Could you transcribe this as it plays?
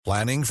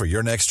Planning for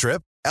your next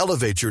trip?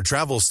 Elevate your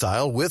travel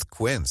style with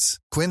Quince.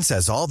 Quince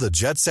has all the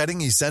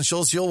jet-setting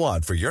essentials you'll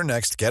want for your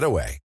next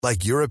getaway,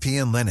 like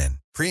European linen,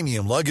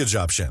 premium luggage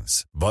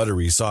options,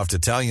 buttery soft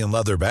Italian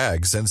leather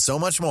bags, and so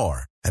much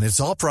more. And it's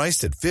all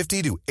priced at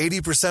 50 to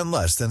 80%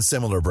 less than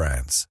similar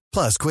brands.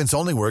 Plus, Quince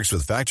only works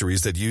with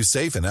factories that use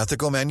safe and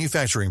ethical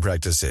manufacturing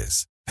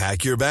practices.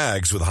 Pack your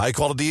bags with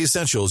high-quality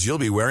essentials you'll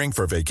be wearing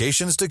for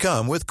vacations to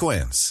come with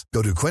Quince.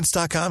 Go to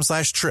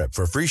quince.com/trip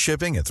for free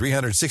shipping and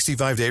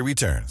 365-day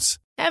returns.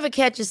 Ever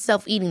catch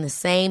yourself eating the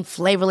same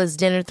flavorless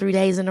dinner 3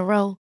 days in a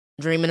row?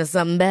 Dreaming of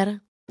something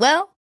better?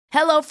 Well,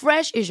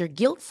 HelloFresh is your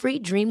guilt-free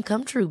dream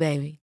come true,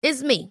 baby.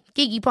 It's me,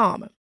 Keke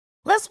Palmer.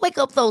 Let's wake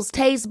up those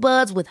taste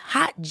buds with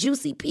hot,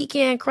 juicy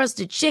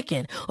pecan-crusted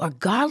chicken or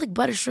garlic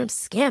butter shrimp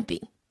scampi.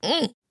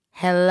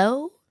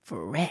 Hello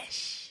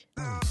Fresh.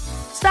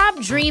 Stop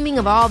dreaming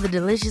of all the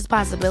delicious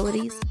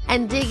possibilities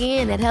and dig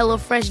in at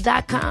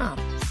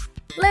HelloFresh.com.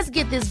 Let's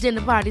get this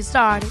dinner party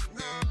started.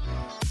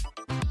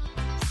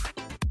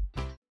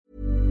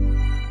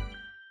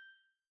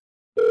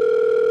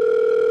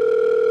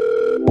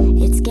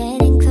 It's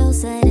getting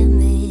closer to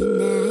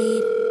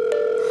midnight.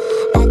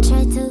 I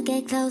try to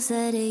get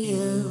closer to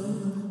you.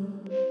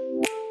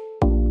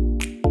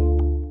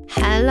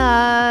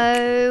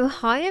 Hello.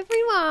 Hi,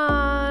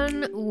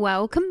 everyone.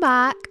 Welcome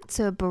back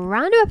to a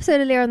brand new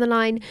episode of Leah on the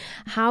Line.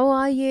 How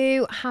are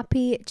you?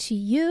 Happy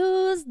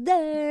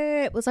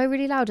Tuesday. Was I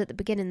really loud at the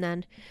beginning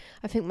then?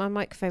 I think my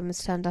microphone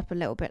was turned up a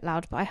little bit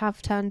loud, but I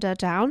have turned her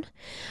down.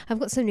 I've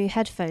got some new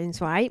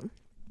headphones, right?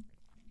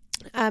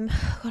 God,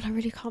 I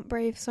really can't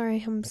breathe.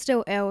 Sorry, I'm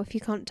still ill if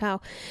you can't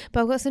tell.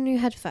 But I've got some new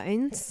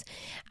headphones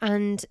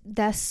and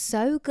they're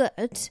so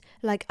good.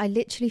 Like, I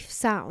literally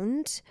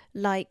sound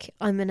like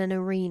I'm in an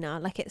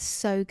arena. Like, it's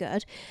so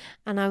good.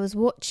 And I was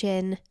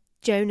watching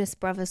Jonas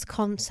Brothers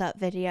concert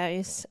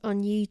videos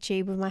on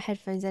YouTube with my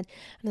headphones in.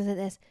 And I was like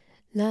this,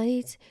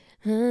 lights,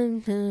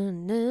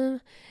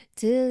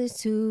 till it's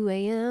 2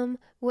 a.m.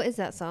 What is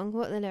that song?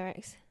 What are the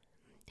lyrics?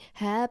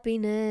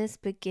 Happiness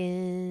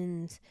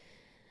begins.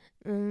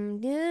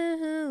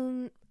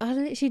 Yeah, I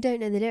literally don't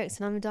know the lyrics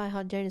and I'm a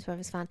diehard Jonas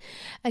Brothers fan.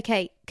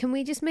 Okay, can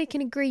we just make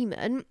an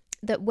agreement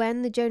that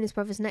when the Jonas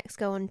Brothers next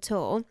go on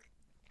tour,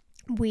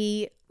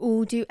 we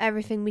all do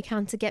everything we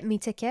can to get me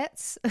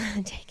tickets?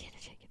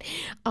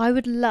 I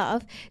would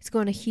love to go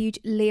on a huge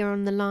Leah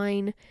on the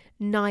Line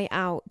night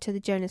out to the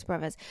Jonas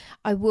Brothers.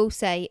 I will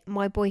say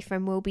my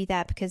boyfriend will be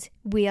there because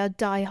we are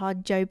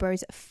diehard Joe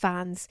Bros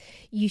fans.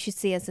 You should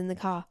see us in the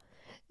car.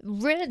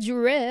 Red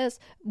dress.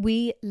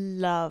 We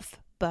love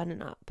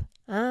Burning Up.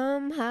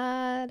 I'm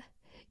hot,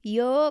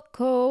 you're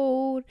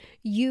cold,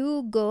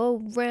 you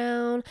go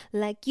round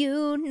like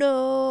you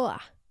know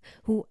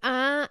who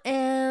I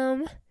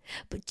am,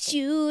 but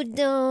you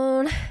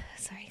don't.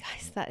 Sorry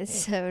guys, that is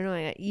so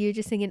annoying. You're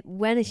just thinking,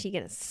 when is she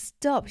going to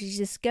stop? She's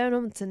just going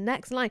on to the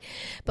next line.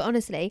 But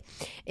honestly,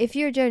 if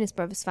you're a Jonas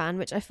Brothers fan,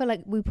 which I feel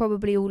like we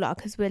probably all are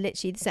because we're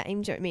literally the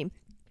same, do you know what I mean?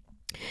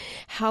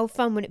 How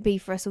fun would it be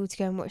for us all to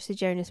go and watch the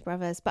Jonas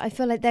Brothers? But I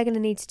feel like they're going to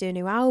need to do a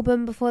new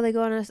album before they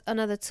go on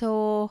another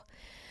tour.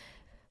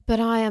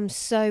 But I am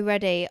so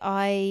ready.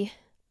 I'm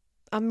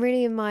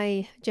really in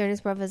my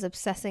Jonas Brothers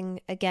obsessing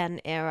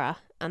again era,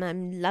 and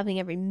I'm loving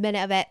every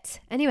minute of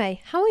it.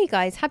 Anyway, how are you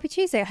guys? Happy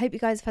Tuesday. I hope you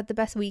guys have had the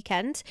best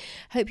weekend.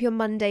 Hope your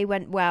Monday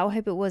went well.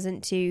 Hope it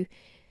wasn't too...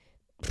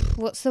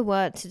 What's the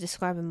word to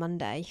describe a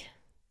Monday?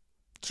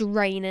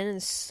 Draining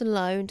and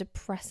slow and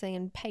depressing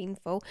and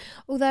painful.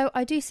 Although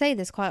I do say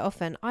this quite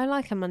often, I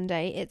like a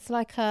Monday. It's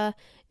like a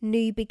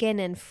new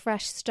beginning,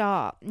 fresh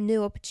start,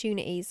 new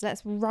opportunities.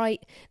 Let's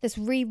rewrite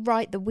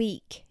the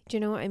week. Do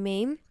you know what I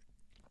mean?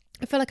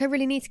 I feel like I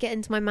really need to get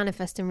into my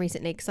manifesting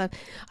recently because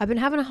I've been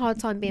having a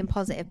hard time being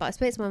positive, but I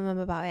spoke to my mum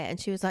about it and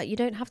she was like, you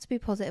don't have to be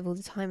positive all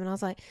the time. And I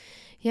was like,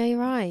 yeah, you're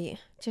right.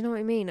 Do you know what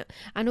I mean?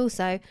 And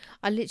also,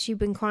 I literally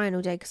been crying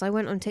all day because I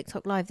went on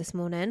TikTok live this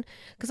morning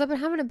because I've been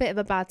having a bit of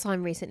a bad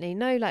time recently.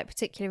 No like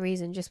particular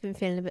reason, just been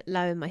feeling a bit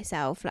low in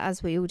myself, like,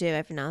 as we all do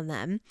every now and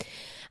then.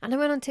 And I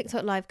went on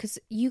TikTok live because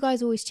you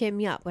guys always cheer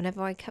me up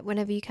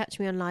whenever you catch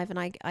me on live and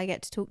I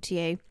get to talk to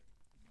you.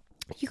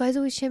 You guys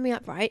always cheer me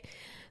up, right?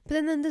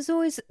 But then there's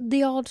always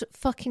the odd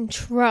fucking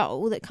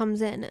troll that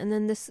comes in, and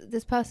then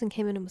this person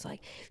came in and was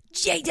like,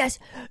 Jadis,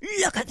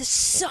 look at the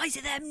size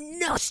of them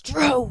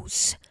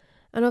nostrils.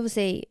 And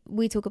obviously,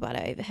 we talk about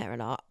it over here a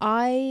lot.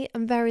 I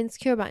am very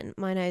insecure about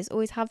my nose,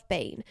 always have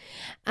been.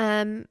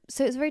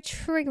 So it's very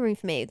triggering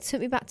for me. It took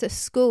me back to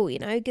school, you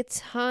know, good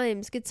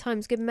times,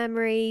 good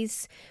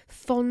memories,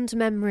 fond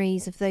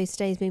memories of those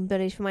days being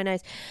bullied for my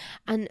nose.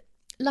 And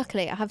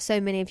luckily, I have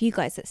so many of you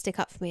guys that stick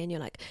up for me and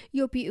you're like,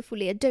 you're beautiful,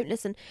 Leah, don't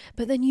listen.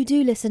 But then you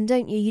do listen,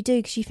 don't you? You do,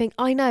 because you think,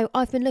 I know,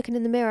 I've been looking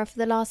in the mirror for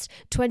the last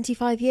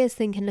 25 years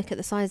thinking, look at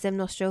the size of them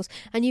nostrils.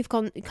 And you've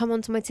come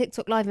onto my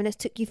TikTok live and it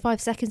took you 5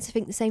 seconds to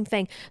think the same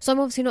thing. So I'm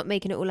obviously not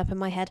making it all up in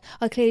my head.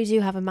 I clearly do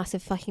have a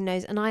massive fucking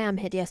nose and I am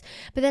hideous.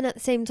 But then at the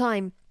same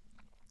time,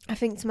 I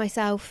think to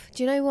myself,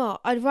 do you know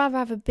what? I'd rather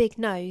have a big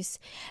nose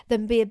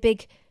than be a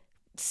big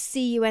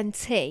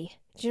cunt.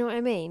 Do you know what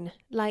I mean?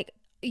 Like,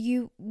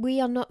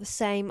 we are not the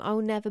same.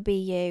 I'll never be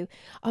you.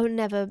 I'll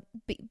never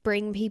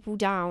bring people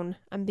down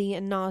and be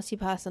a nasty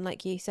person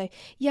like you. So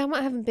yeah, I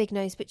might have a big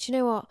nose, but you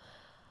know what?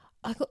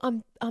 I've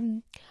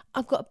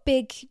got a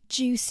big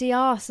juicy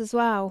ass as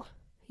well.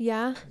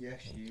 Yeah.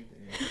 Yes, you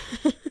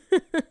do.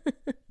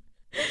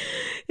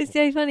 It's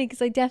so funny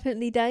because I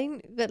definitely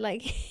don't, but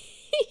like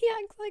he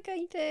acts like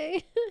I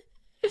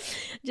do.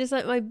 Just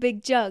like my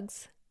big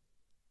jugs.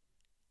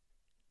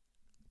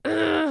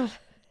 Ugh.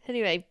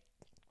 Anyway,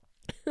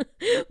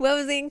 where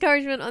was the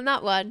encouragement on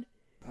that one?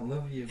 I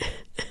love you,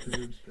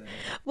 boobs, babe.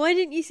 Why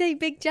didn't you say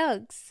big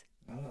jugs?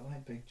 I don't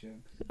like big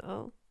jugs.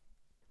 Oh,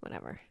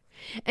 whatever.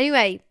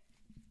 Anyway,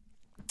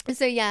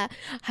 so yeah,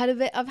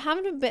 I've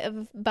had a bit of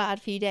a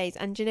bad few days,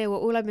 and do you know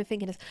what? All I've been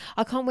thinking is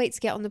I can't wait to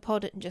get on the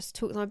pod and just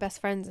talk to my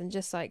best friends and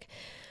just like,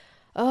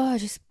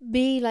 just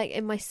be like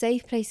in my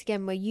safe place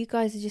again, where you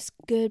guys are just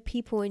good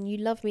people and you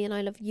love me and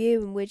I love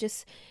you, and we're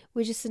just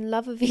in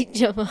love with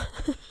each other.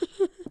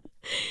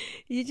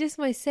 You're just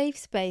my safe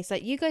space.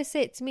 Like, you guys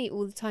say it to me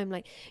all the time,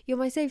 like, you're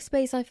my safe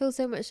space. I feel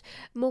so much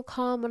more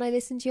calm when I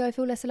listen to you. I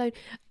feel less alone.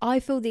 I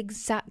feel the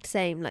exact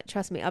same. Like,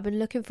 trust me, I've been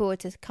looking forward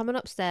to coming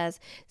upstairs,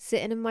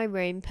 sitting in my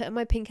room, putting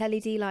my pink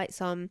LED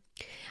lights on,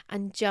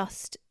 and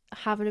just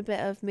having a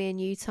bit of me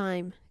and you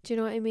time. Do you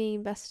know what I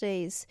mean,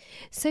 besties?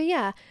 So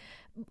yeah,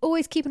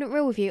 always keeping it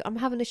real with you. I'm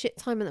having a shit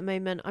time at the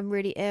moment. I'm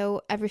really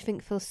ill.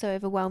 Everything feels so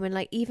overwhelming.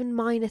 Like, even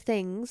minor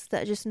things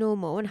that are just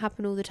normal and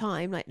happen all the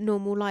time, like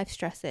normal life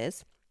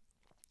stresses,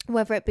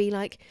 whether it be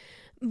like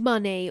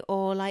money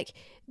or like,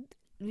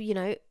 you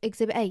know,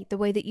 Exhibit 8, the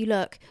way that you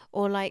look,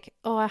 or like,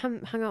 oh, I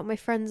haven't hung out with my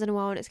friends in a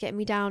while and it's getting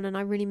me down and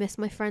I really miss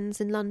my friends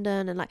in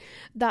London, and like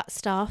that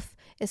stuff.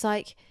 It's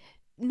like,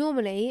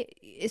 normally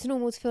it's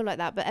normal to feel like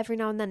that, but every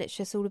now and then it's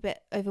just all a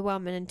bit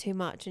overwhelming and too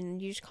much,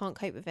 and you just can't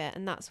cope with it.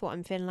 And that's what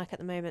I'm feeling like at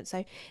the moment.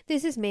 So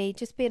this is me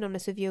just being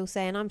honest with you, all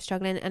saying I'm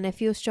struggling, and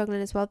if you're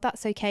struggling as well,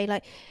 that's okay.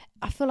 Like,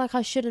 I feel like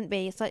I shouldn't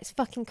be. It's like, it's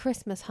fucking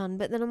Christmas, hun.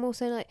 But then I'm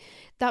also like,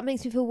 that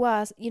makes me feel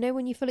worse. You know,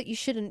 when you feel like you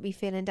shouldn't be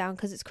feeling down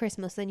because it's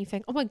Christmas, then you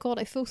think, oh my god,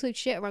 I feel so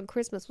shit around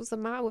Christmas, what's the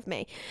matter with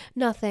me?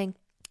 Nothing.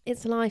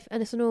 It's life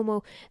and it's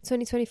normal.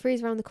 2023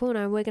 is around the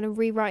corner and we're going to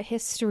rewrite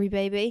history,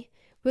 baby.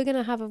 We're going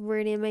to have a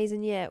really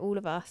amazing year, all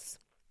of us.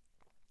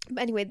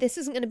 But anyway, this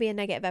isn't going to be a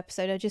negative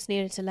episode. I just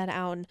needed to let it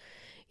out and,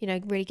 you know,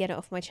 really get it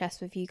off my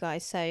chest with you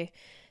guys. So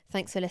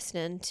thanks for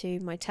listening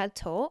to my TED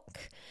Talk.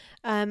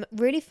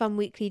 Really fun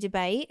weekly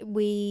debate.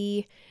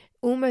 We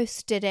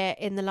almost did it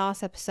in the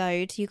last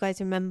episode. You guys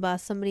remember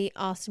somebody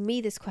asked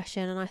me this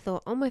question and I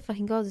thought, oh my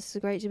fucking god, this is a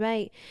great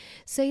debate.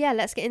 So yeah,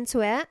 let's get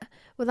into it.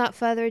 Without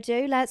further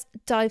ado, let's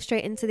dive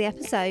straight into the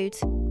episode.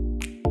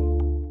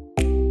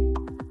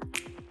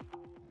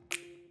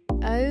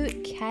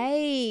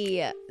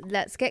 Okay,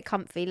 let's get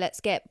comfy, let's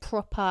get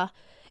proper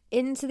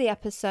into the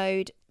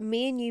episode.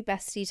 Me and you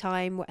bestie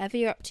time, whatever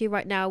you're up to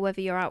right now, whether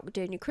you're out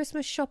doing your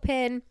Christmas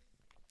shopping,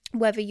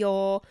 whether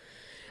you're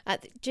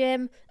at the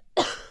gym,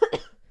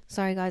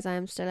 sorry guys, I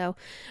am still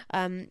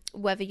ill,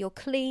 whether you're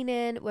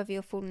cleaning, whether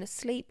you're falling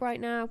asleep right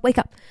now, wake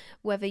up,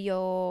 whether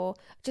you're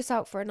just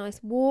out for a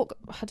nice walk.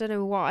 I don't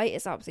know why,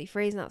 it's absolutely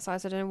freezing outside,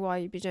 so I don't know why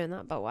you'd be doing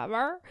that, but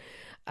whatever.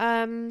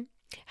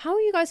 How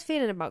are you guys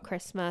feeling about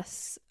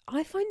Christmas?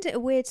 I find it a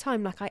weird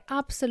time. Like, I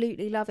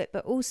absolutely love it,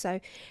 but also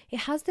it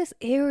has this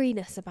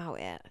eeriness about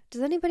it.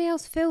 Does anybody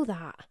else feel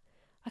that?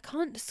 I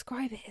can't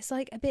describe it. It's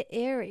like a bit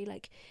eerie,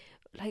 like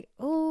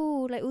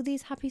oh, like all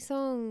these happy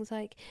songs,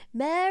 like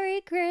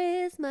Merry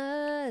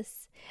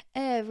Christmas,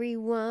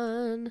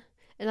 everyone,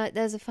 and like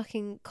there's a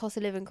fucking cost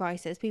of living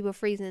crisis. People are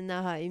freezing in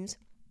their homes.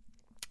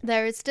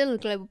 There is still a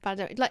global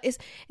pandemic. Like,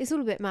 it's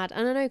all a bit mad.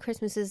 And I know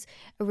Christmas is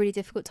a really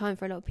difficult time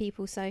for a lot of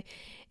people. So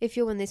if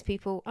you're one of these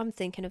people, I'm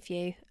thinking of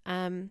you.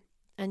 And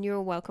you're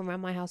all welcome around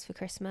my house for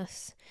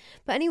Christmas.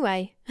 But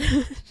anyway,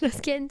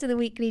 let's get into the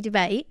weekly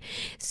debate.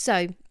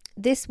 So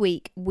this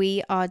week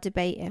we are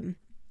debating,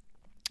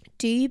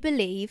 do you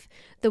believe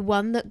the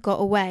one that got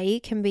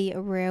away can be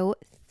a real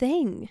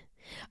thing?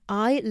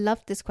 I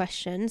loved this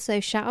question.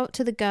 So shout out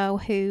to the girl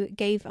who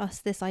gave us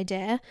this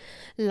idea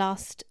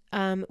last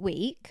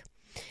week.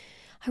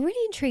 I'm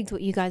really intrigued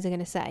what you guys are going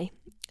to say.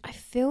 I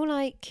feel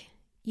like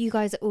you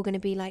guys are all going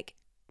to be like,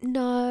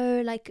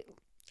 no, like,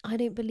 I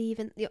don't believe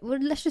in... Well,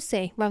 let's just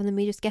see, rather than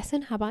me just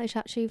guessing. How about I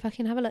actually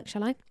fucking have a look,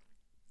 shall I?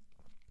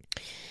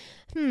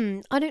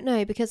 I don't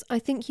know, because I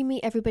think you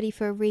meet everybody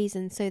for a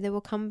reason, so they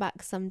will come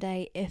back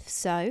someday if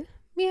so.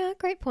 Yeah,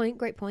 great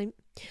point.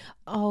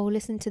 Oh,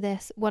 listen to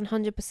this.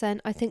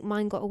 100%. I think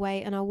mine got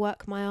away and I'll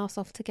work my ass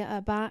off to get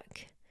her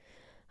back.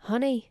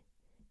 Honey,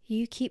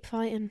 you keep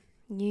fighting.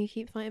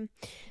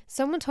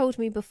 Someone told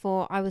me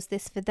before I was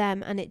this for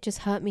them and it just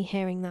hurt me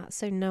hearing that,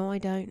 so no, I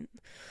don't.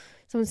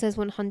 Someone says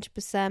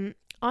 100%.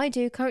 I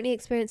do, currently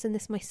experiencing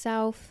this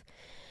myself.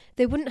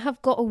 They wouldn't have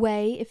got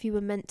away if you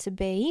were meant to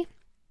be.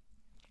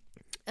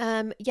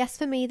 Yes,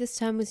 for me, this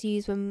term was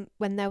used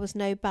when there was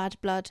no bad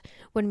blood,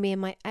 when me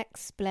and my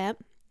ex split.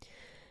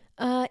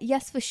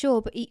 Yes, for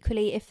sure, but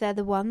equally, if they're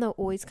the one, they'll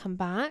always come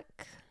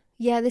back.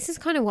 Yeah, this is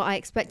kind of what I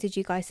expected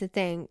you guys to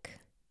think.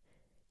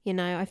 You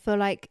know, I feel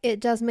like it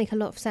does make a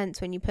lot of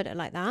sense when you put it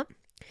like that.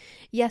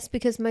 Yes,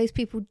 because most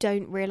people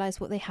don't realise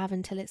what they have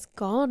until it's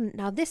gone.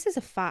 Now, this is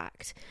a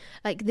fact.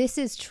 Like, this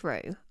is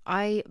true.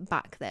 I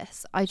back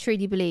this. I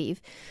truly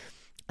believe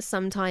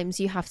sometimes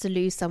you have to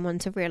lose someone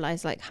to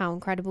realise, like, how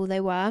incredible they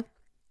were.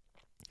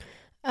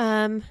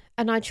 And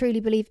I truly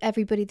believe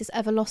everybody that's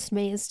ever lost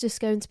me is just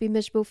going to be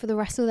miserable for the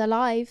rest of their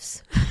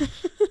lives.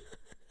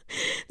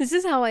 This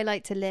is how I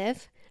like to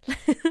live.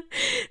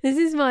 This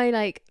is my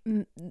like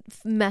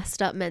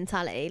messed up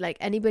mentality. Like,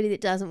 anybody that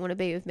doesn't want to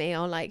be with me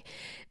or like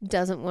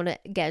doesn't want to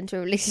get into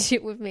a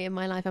relationship with me in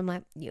my life, I'm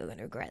like, you're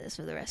gonna regret this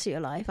for the rest of your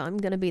life. I'm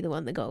gonna be the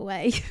one that got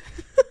away.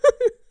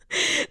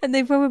 And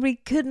they probably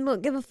could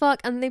not give a fuck,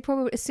 and they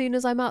probably, as soon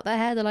as I'm out their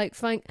hair, they're like,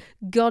 thank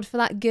God for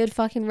that good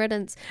fucking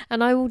riddance.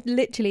 And I will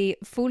literally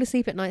fall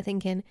asleep at night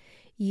thinking,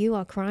 you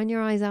are crying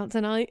your eyes out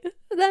tonight.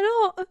 They're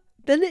not.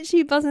 They're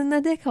literally buzzing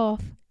their dick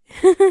off.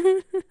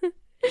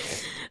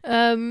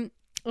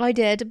 I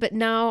did, but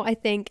now I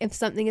think if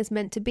something is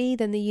meant to be,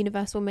 then the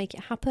universe will make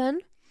it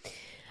happen.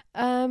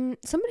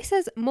 Somebody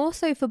says more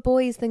so for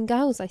boys than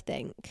girls, I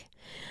think.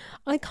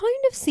 I kind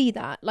of see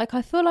that. Like,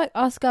 I feel like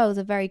us girls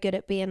are very good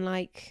at being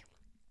like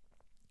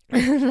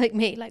like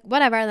me, like,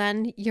 whatever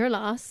then, you're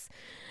lost.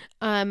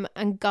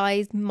 And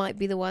guys might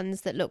be the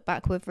ones that look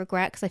back with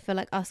regret, because I feel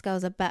like us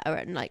girls are better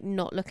at like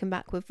not looking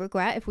back with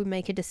regret. If we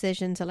make a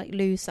decision to like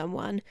lose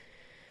someone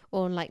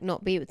or like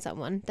not be with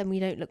someone, then we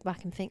don't look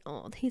back and think,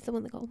 oh, he's the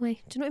one that got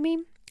away. Do you know what I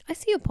mean? I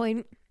see your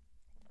point.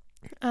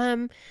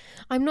 I'm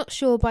not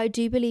sure, but I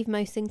do believe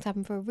most things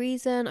happen for a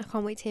reason. I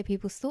can't wait to hear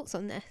people's thoughts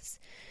on this.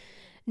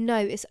 No,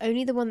 it's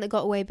only the one that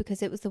got away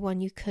because it was the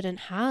one you couldn't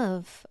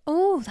have.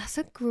 Oh, that's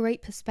a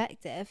great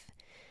perspective.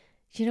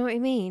 Do you know what I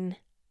mean?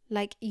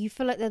 Like, you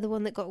feel like they're the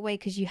one that got away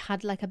because you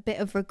had like a bit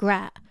of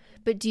regret,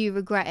 but do you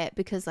regret it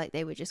because like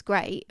they were just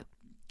great?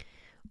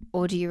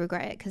 Or do you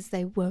regret it because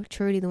they were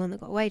truly the one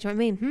that got away? Do you know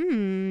what I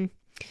mean?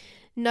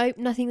 Nope,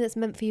 nothing that's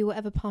meant for you will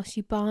ever pass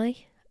you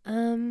by.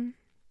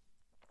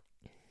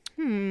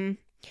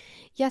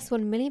 Yes,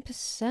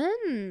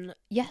 1,000,000%.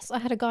 Yes, I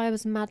had a guy I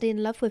was madly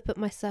in love with, but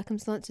my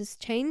circumstances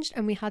changed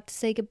and we had to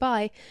say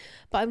goodbye.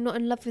 But I'm not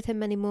in love with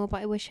him anymore,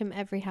 but I wish him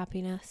every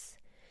happiness.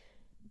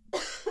 Oh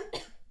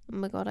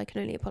my God, I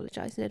can only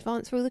apologise in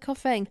advance for all the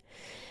coughing.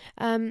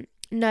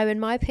 No, in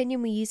my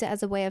opinion, we use it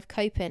as a way of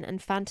coping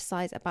and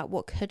fantasize about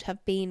what could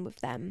have been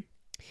with them.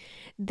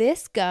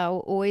 This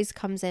girl always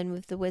comes in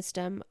with the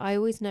wisdom. I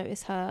always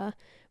notice her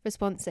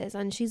responses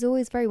and she's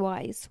always very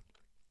wise.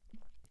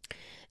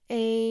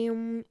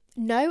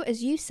 No,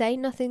 as you say,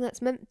 nothing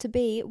that's meant to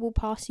be will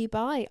pass you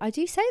by. I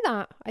do say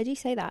that.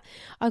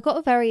 I got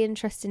a very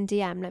interesting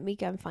DM. Let me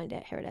go and find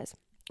it. Here it is.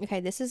 Okay,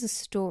 this is a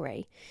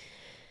story.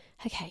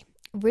 Okay,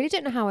 really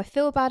don't know how I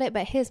feel about it,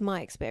 but here's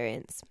my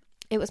experience.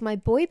 It was my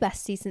boy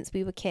bestie since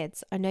we were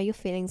kids. I know your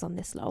feelings on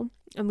this, lol.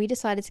 And we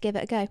decided to give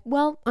it a go.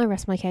 Well, I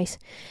rest my case.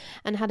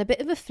 And had a bit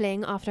of a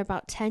fling after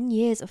about 10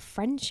 years of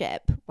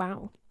friendship.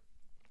 Wow.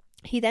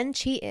 He then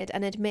cheated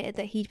and admitted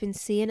that he'd been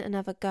seeing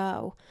another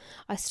girl.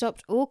 I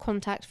stopped all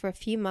contact for a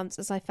few months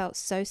as I felt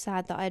so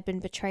sad that I had been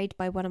betrayed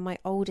by one of my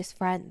oldest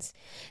friends.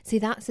 See,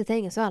 that's the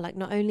thing as well. Like,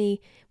 not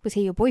only was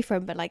he your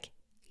boyfriend, but like,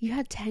 you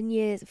had 10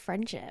 years of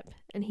friendship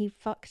and he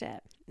fucked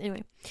it.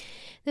 Anyway,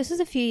 this was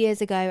a few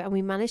years ago and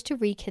we managed to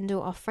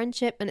rekindle our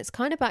friendship and it's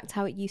kind of back to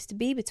how it used to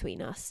be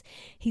between us.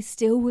 He's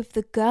still with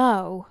the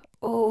girl.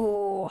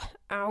 Oh,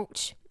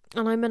 ouch.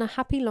 And I'm in a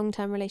happy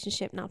long-term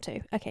relationship now too.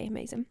 Okay,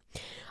 amazing.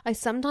 I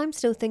sometimes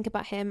still think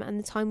about him and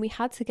the time we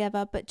had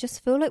together, but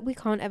just feel like we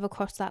can't ever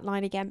cross that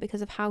line again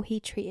because of how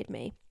he treated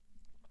me.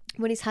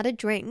 When he's had a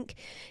drink,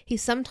 he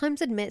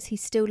sometimes admits he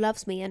still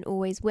loves me and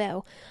always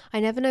will.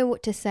 I never know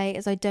what to say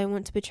as I don't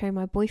want to betray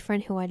my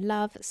boyfriend who I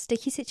love.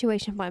 Sticky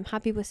situation, but I'm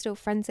happy we're still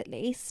friends at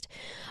least.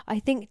 I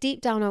think deep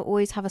down I'll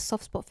always have a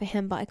soft spot for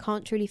him, but I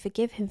can't truly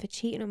forgive him for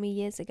cheating on me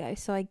years ago.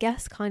 So I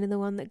guess kind of the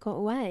one that got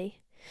away.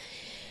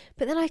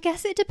 But then I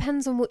guess it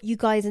depends on what you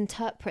guys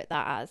interpret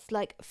that as.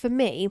 Like, for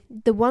me,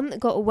 the one that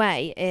got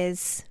away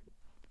is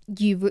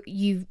you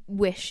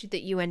wish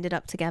that you ended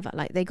up together.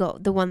 Like,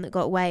 the one that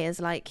got away is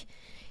like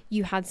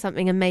you had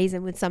something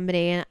amazing with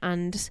somebody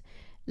and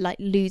like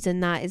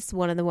losing that is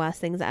one of the worst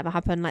things that ever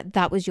happened. Like,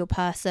 that was your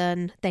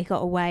person. They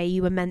got away.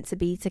 You were meant to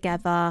be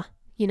together,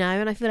 you know?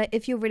 And I feel like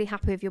if you're really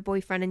happy with your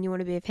boyfriend and you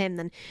want to be with him,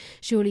 then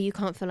surely you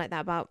can't feel like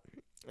that about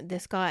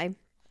this guy.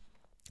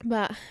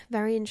 But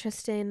very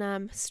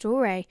interesting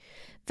story.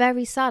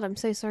 Very sad. I'm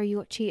so sorry you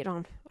got cheated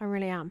on. I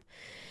really am.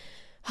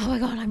 Oh my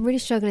God, I'm really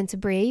struggling to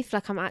breathe.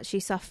 Like, I'm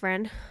actually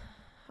suffering.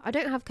 I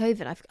don't have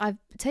COVID. I've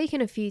taken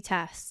a few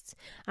tests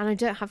and I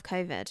don't have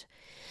COVID.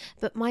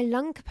 But my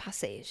lung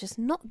capacity is just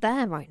not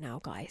there right now,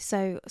 guys.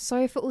 So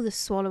sorry for all the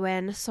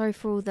swallowing. Sorry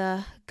for all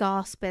the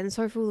gasping.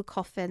 Sorry for all the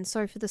coughing.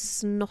 Sorry for the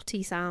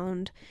snotty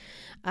sound.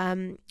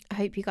 I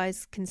hope you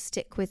guys can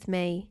stick with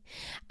me.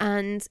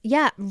 And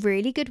yeah,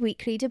 really good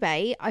weekly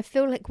debate. I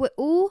feel like we're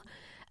all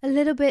a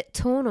little bit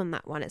torn on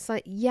that one. It's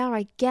like, yeah,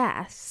 I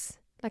guess.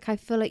 Like, I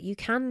feel like you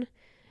can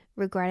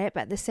regret it,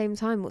 but at the same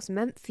time, what's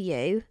meant for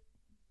you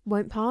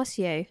won't pass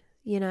you,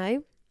 you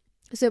know?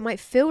 So it might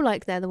feel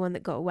like they're the one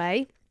that got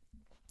away,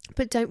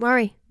 but don't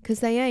worry,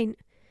 because they ain't.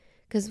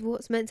 Because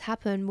what's meant to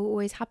happen will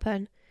always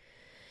happen.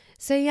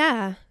 So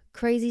yeah,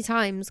 crazy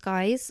times,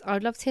 guys.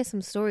 I'd love to hear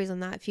some stories on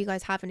that. If you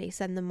guys have any,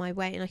 send them my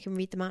way and I can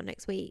read them out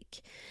next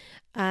week.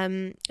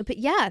 But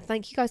yeah,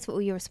 thank you guys for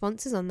all your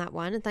responses on that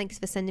one, and thanks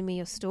for sending me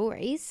your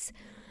stories.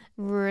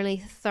 Really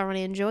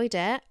thoroughly enjoyed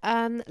it.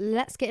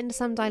 Let's get into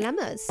some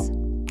dilemmas.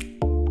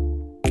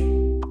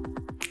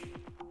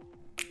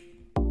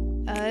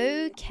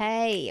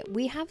 Okay,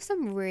 we have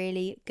some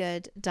really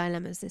good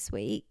dilemmas this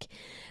week.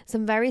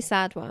 Some very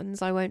sad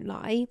ones, I won't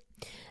lie.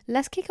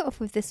 Let's kick it off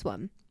with this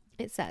one.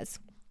 It says,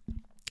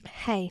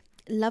 "Hey,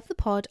 love the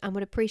pod and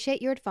would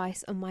appreciate your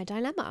advice on my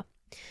dilemma.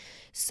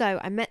 So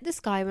I met this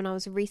guy when I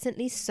was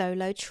recently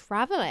solo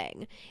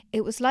traveling.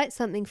 It was like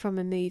something from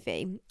a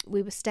movie.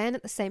 We were staying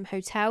at the same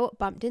hotel,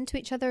 bumped into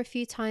each other a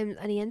few times,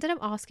 and he ended up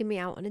asking me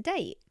out on a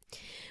date.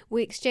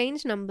 We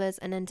exchanged numbers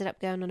and ended up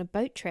going on a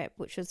boat trip,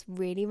 which was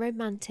really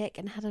romantic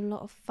and had a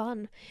lot of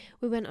fun.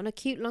 We went on a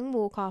cute long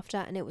walk after,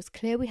 and it was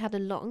clear we had a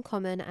lot in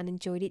common and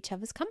enjoyed each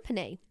other's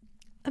company."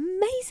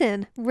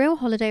 Amazing. Real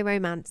holiday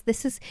romance.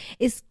 This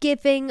is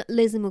giving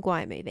Lizzie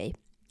McGuire movie.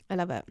 I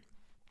love it.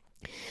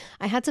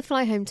 "I had to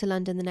fly home to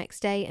London the next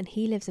day, and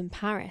he lives in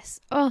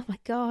Paris." Oh my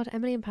God,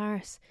 Emily in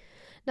Paris.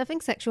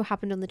 "Nothing sexual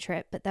happened on the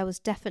trip, but there was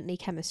definitely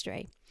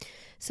chemistry.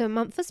 So a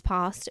month has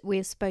passed. We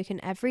have spoken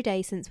every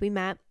day since we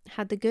met,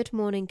 had the good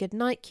morning, good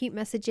night, cute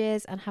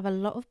messages, and have a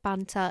lot of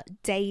banter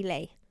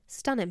daily.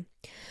 Stunning.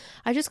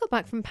 I just got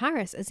back from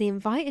Paris as he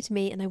invited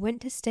me, and I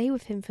went to stay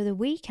with him for the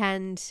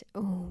weekend.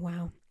 Oh,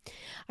 wow.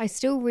 I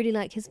still really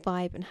like his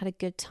vibe and had a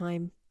good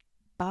time,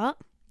 but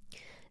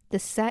the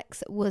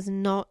sex was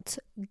not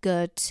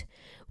good.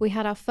 We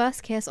had our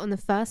first kiss on the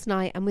first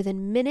night, and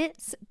within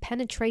minutes,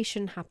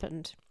 penetration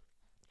happened."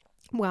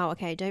 Wow,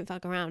 okay, don't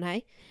fuck around,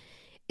 hey?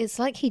 "It's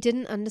like he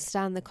didn't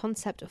understand the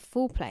concept of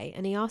foreplay,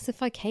 and he asked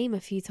if I came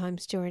a few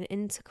times during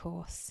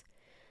intercourse."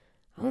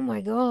 Oh my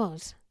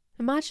God.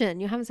 Imagine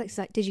you're having sex,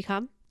 like, "Did you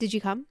come? Did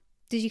you come?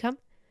 Did you come?"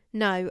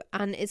 No,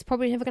 and it's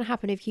probably never going to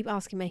happen if you keep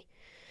asking me.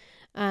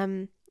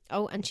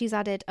 Oh, and she's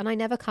added, "And I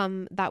never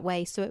come that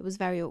way, so it was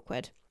very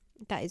awkward."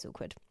 That is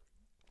awkward.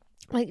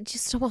 Like,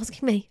 just stop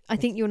asking me. I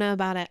think you'll know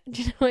about it.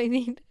 Do you know what I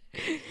mean?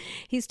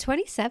 He's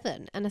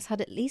 27 and has had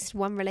at least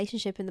one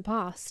relationship in the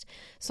past,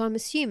 so I'm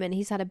assuming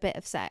he's had a bit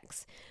of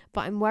sex.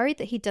 But I'm worried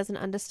that he doesn't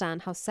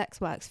understand how sex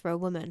works for a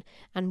woman,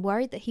 and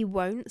worried that he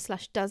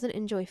won't/doesn't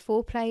enjoy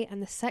foreplay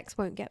and the sex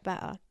won't get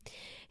better.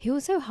 He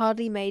also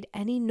hardly made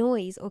any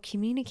noise or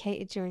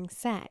communicated during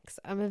sex.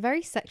 I'm a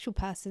very sexual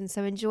person,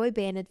 so enjoy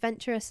being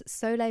adventurous,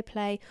 solo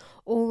play,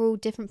 oral,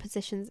 different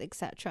positions,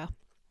 etc.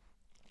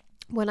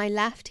 When I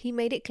left, he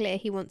made it clear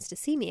he wants to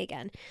see me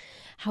again.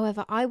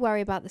 However, I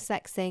worry about the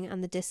sex thing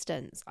and the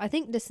distance. I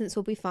think distance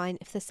will be fine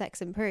if the sex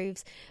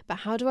improves, but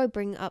how do I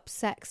bring up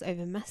sex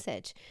over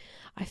message?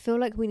 I feel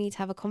like we need to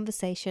have a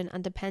conversation,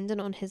 and depending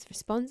on his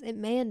response, it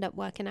may end up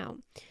working out.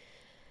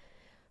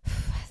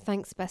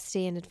 Thanks,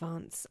 bestie, in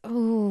advance.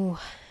 Oh,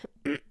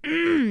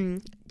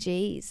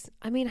 jeez.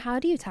 I mean, how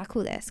do you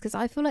tackle this? Because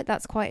I feel like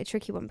that's quite a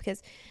tricky one,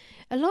 because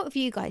a lot of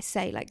you guys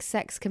say, like,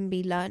 sex can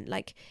be learned.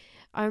 Like,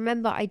 I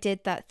remember I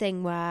did that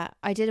thing where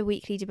I did a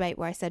weekly debate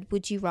where I said,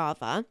 would you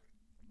rather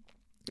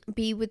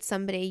be with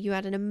somebody you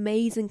had an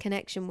amazing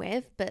connection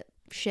with, but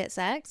shit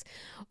sex?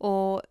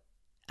 Or,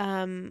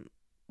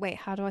 wait,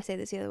 how do I say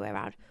this the other way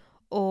around?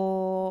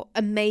 Or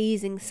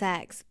amazing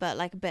sex, but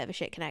like a bit of a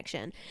shit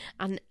connection.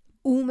 And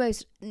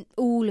almost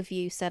all of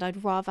you said,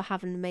 I'd rather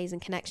have an amazing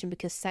connection,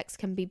 because sex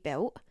can be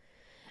built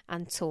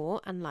and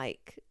taught, and,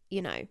 like,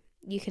 you know,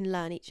 you can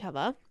learn each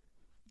other.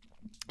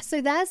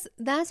 So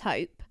there's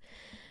hope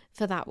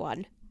for that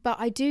one.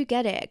 But I do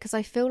get it, because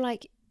I feel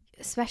like,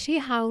 especially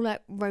how,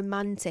 like,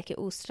 romantic it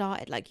all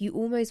started, like, you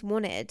almost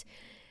wanted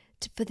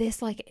for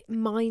this, like,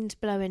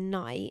 mind-blowing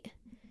night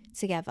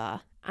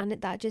together, and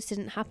that just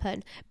didn't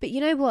happen. But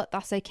you know what,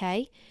 that's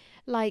okay.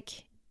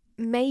 Like,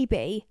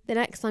 maybe the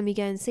next time you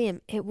go and see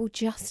him, it will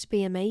just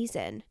be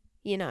amazing,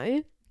 you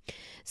know?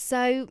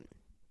 So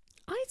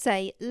I'd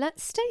say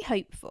let's stay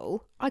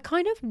hopeful. I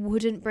kind of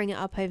wouldn't bring it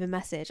up over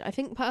message. I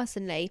think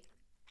personally,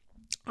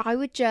 I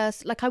would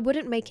just, like, I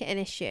wouldn't make it an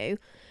issue.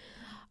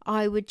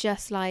 I would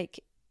just, like,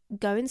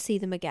 go and see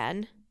them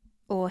again,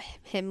 or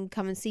him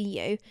come and see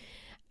you,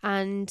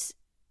 and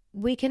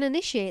we can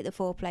initiate the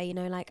foreplay, you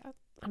know, like, I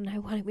don't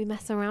know, why don't we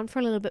mess around for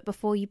a little bit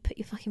before you put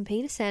your fucking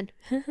penis in?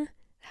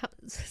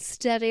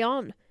 Steady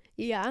on.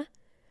 Yeah.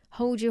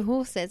 Hold your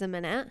horses a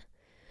minute.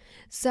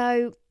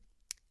 So,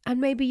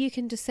 and maybe you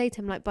can just say to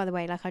him, like, by the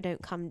way, like, I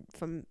don't come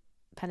from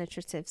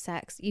penetrative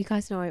sex. You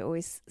guys know I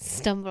always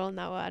stumble on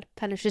that word.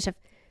 Penetrative.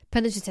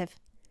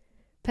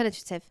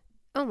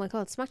 Oh my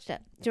God, smashed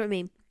it. Do you know what I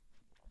mean?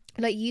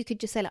 Like, you could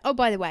just say, like, oh,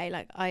 by the way,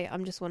 like,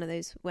 I'm just one of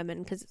those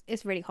women, because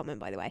it's really common,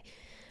 by the way.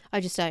 I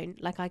just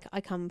don't. Like,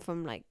 I come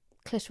from, like,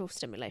 clitoral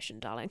stimulation,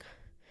 darling.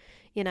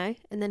 You know?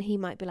 And then he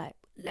might be like,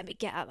 let me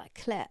get out that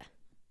clit.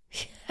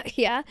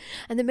 Yeah?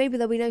 And then maybe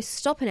there'll be no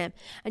stopping him.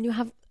 And you'll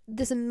have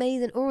this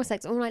amazing oral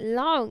sex all night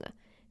long.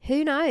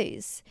 Who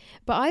knows?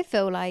 But I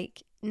feel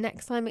like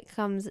next time it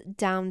comes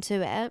down to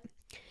it,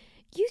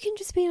 you can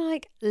just be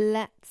like,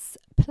 let's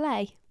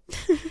play.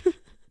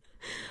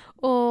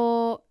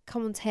 Or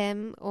come on to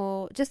him,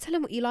 or just tell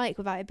him what you like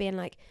without it being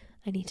like,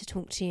 I need to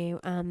talk to you.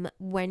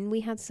 When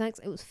we had sex,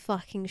 it was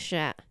fucking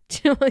shit. Do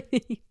you know what I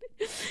mean?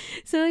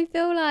 So I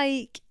feel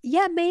like,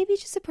 yeah, maybe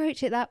just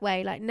approach it that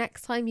way. Like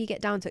next time you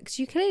get down to it, because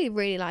you clearly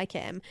really like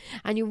him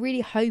and you're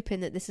really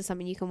hoping that this is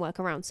something you can work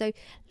around. So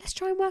let's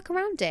try and work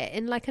around it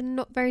in like a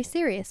not very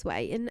serious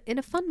way, in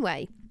a fun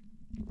way.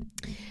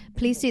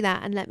 Please do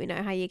that and let me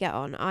know how you get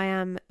on. I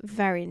am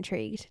very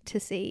intrigued to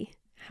see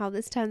how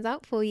this turns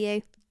out for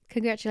you.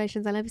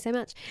 Congratulations, I love you so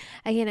much.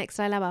 Okay, next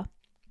dilemma.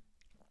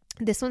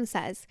 This one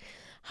says,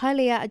 hi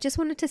Leah, I just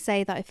wanted to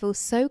say that I feel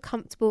so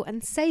comfortable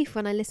and safe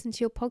when I listen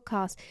to your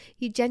podcast.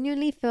 You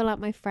genuinely feel like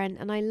my friend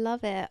and I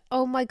love it.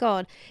 Oh my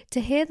God,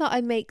 to hear that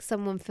I make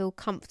someone feel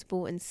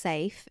comfortable and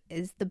safe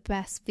is the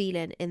best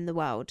feeling in the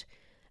world.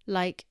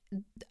 Like,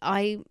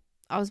 I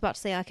was about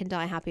to say I can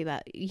die happy,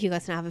 but you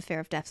guys don't have a fear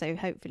of death, so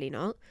hopefully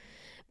not.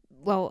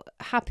 Well,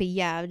 happy,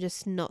 yeah,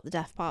 just not the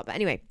death part. But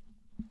anyway,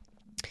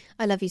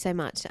 I love you so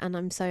much and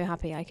I'm so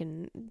happy I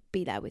can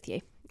be there with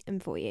you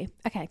and for you.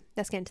 Okay,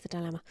 let's get into the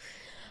dilemma.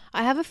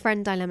 I have a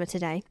friend dilemma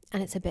today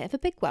and it's a bit of a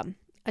big one.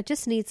 I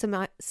just need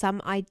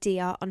some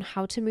idea on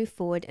how to move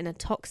forward in a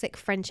toxic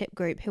friendship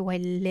group who I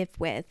live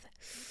with.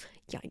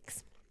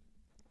 Yikes.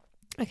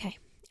 Okay,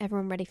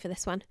 everyone ready for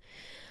this one?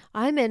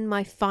 I'm in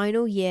my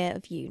final year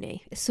of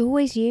uni. It's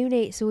always at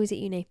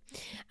uni.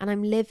 And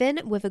I'm living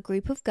with a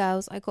group of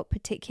girls I got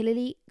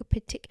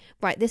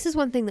right, this is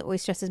one thing that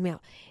always stresses me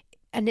out.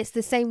 And it's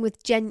the same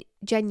with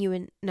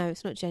genuine. No,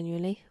 it's not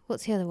genuinely.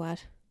 What's the other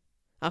word?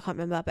 I can't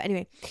remember. But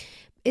anyway,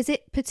 is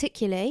it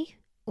particularly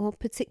or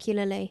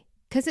particularly?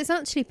 Because it's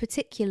actually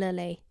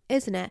particularly,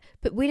 isn't it?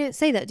 But we don't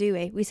say that, do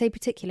we? We say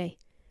particularly.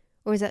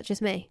 Or is that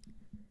just me?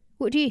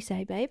 What do you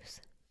say,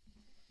 babes?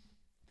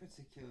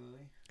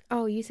 Particularly.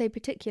 Oh, you say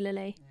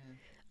particularly?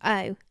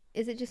 Yeah. Oh,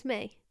 is it just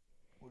me?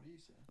 What do you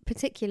say?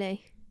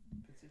 Particularly.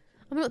 Particularly.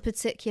 I'm not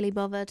particularly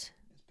bothered. It's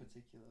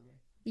particularly.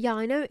 Yeah,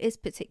 I know it is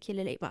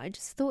particularly, but I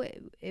just thought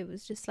it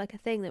was just like a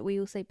thing that we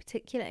all say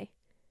particularly.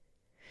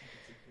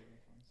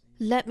 Particularly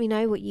fancy. Let me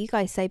know what you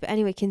guys say. But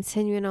anyway,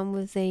 continuing on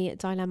with the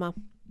dilemma.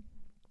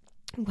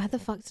 Where the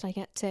fuck did I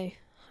get to?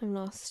 I'm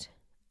lost.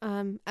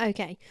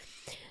 Okay.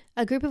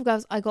 A group of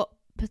girls I got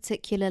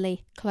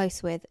particularly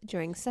close with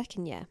during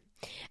second year.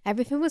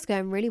 Everything was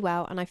going really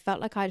well and I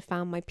felt like I'd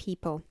found my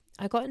people.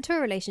 I got into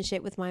a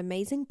relationship with my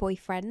amazing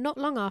boyfriend not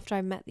long after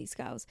I met these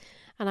girls,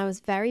 and I was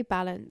very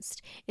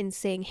balanced in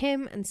seeing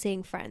him and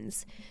seeing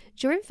friends.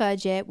 During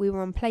third year, we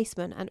were on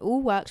placement and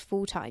all worked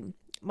full-time.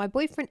 My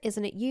boyfriend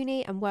isn't at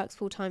uni and works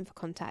full-time for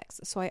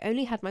context, so I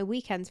only had my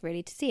weekends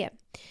really to see it.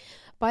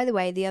 By the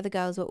way, the other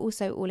girls were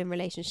also all in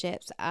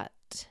relationships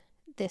at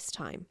this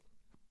time.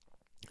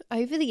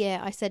 Over the year,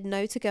 I said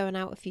no to going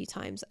out a few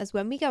times, as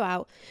when we go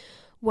out,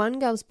 one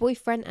girl's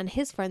boyfriend and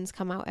his friends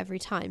come out every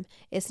time.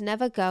 It's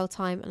never girl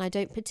time and I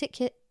don't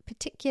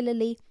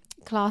particularly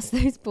class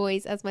those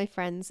boys as my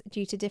friends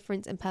due to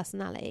difference in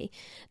personality.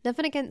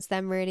 Nothing against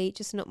them really,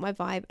 just not my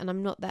vibe and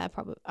I'm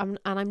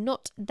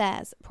not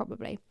theirs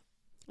probably.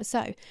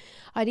 So,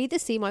 I'd either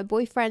see my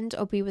boyfriend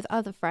or be with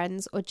other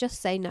friends or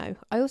just say no.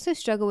 I also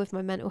struggle with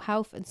my mental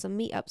health and some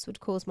meetups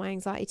would cause my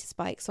anxiety to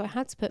spike, so I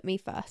had to put me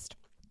first.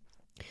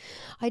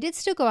 I did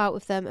still go out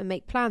with them and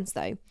make plans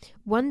though.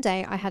 One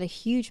day I had a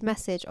huge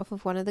message off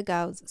of one of the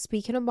girls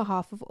speaking on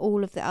behalf of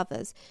all of the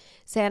others,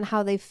 saying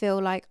how they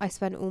feel like I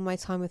spent all my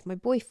time with my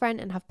boyfriend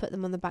and have put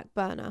them on the back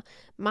burner,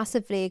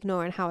 massively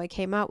ignoring how I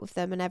came out with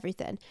them and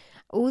everything.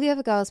 All the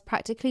other girls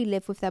practically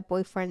live with their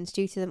boyfriends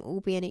due to them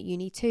all being at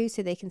uni too,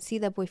 so they can see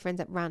their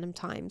boyfriends at random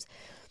times.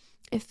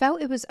 It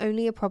felt it was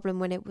only a problem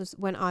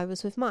when I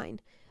was with mine.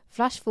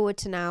 Flash forward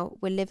to now,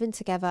 we're living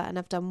together and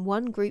I've done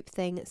one group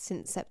thing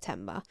since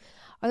September.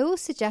 I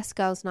always suggest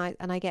girls' night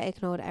and I get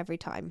ignored every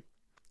time.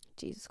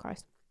 Jesus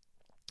Christ.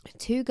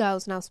 2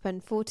 girls now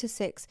spend 4 to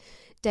 6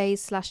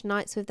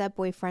 days/nights with their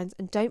boyfriends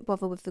and don't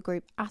bother with the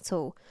group at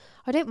all.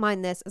 I don't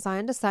mind this as I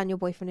understand your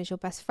boyfriend is your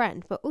best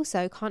friend, but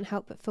also can't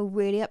help but feel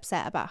really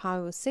upset about how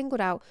I was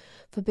singled out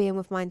for being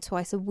with mine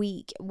twice a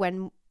week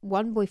when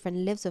one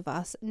boyfriend lives with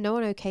us. No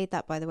one okayed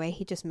that, by the way,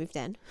 he just moved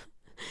in.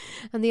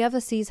 And the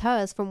other sees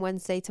hers from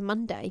Wednesday to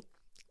Monday.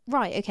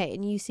 Right, okay,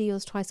 and you see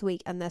yours twice a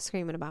week and they're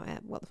screaming about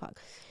it. What the fuck?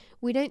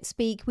 We don't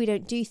speak, we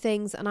don't do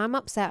things, and I'm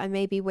upset I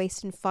may be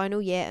wasting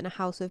final year in a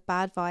house with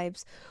bad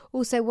vibes.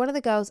 Also, one of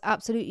the girls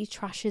absolutely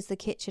trashes the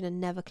kitchen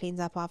and never cleans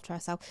up after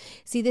herself.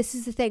 See, this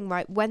is the thing,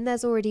 right? When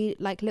there's already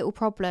like little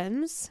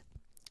problems,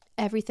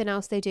 everything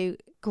else they do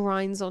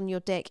grinds on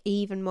your dick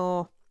even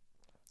more.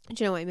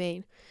 Do you know what I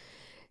mean?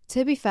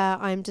 To be fair,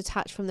 I am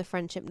detached from the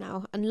friendship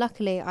now, and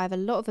luckily I have a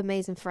lot of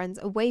amazing friends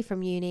away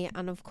from uni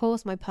and of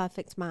course my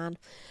perfect man.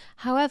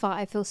 However,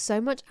 I feel so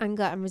much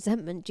anger and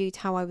resentment due to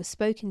how I was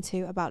spoken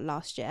to about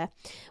last year,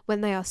 when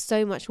they are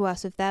so much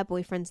worse with their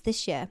boyfriends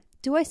this year.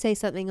 Do I say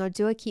something or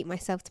do I keep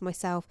myself to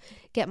myself,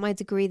 get my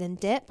degree, then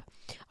dip?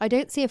 I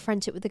don't see a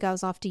friendship with the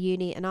girls after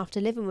uni, and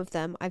after living with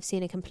them, I've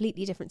seen a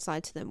completely different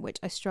side to them, which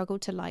I struggle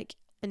to like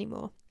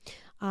anymore.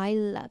 I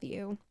love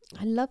you.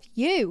 I love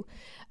you.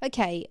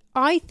 Okay,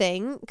 I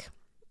think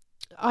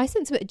I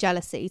sense a bit of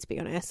jealousy, to be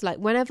honest. Like,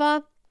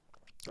 whenever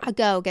a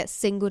girl gets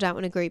singled out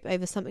in a group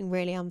over something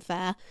really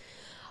unfair,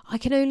 I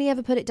can only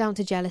ever put it down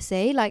to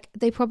jealousy. Like,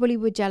 they probably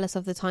were jealous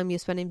of the time you're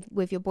spending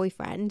with your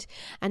boyfriend,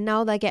 and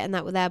now they're getting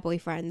that with their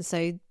boyfriend,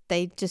 so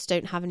they just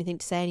don't have anything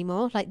to say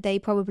anymore. Like, they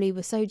probably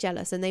were so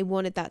jealous and they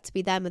wanted that to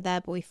be them with their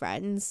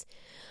boyfriends,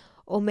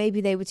 or maybe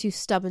they were too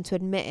stubborn to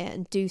admit it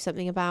and do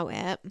something about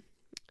it.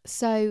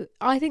 So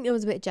I think there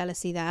was a bit of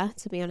jealousy there,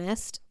 to be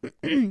honest.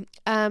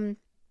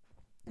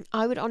 I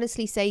would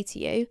honestly say to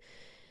you,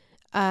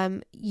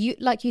 you,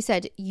 like you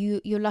said,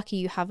 you're lucky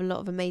you have a lot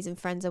of amazing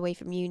friends away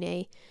from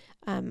uni,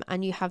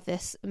 and you have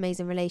this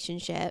amazing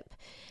relationship.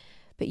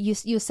 But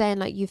you're saying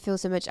like you feel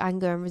so much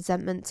anger and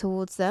resentment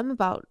towards them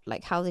about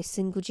like how they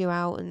singled you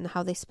out and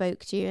how they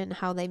spoke to you and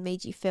how they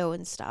made you feel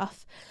and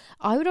stuff.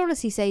 I would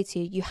honestly say to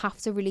you, you have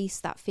to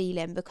release that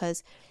feeling,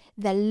 because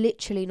they're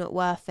literally not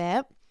worth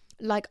it.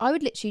 Like, I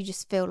would literally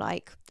just feel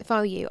like, if I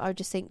were you, I would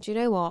just think, do you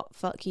know what?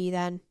 Fuck you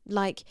then.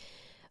 Like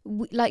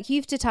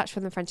you've detached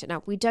from the friendship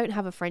now. We don't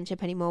have a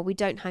friendship anymore. We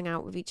don't hang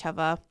out with each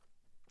other.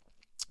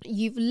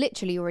 You've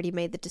literally already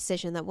made the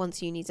decision that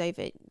once uni's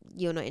over,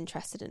 you're not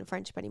interested in a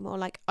friendship anymore.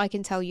 Like, I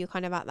can tell you're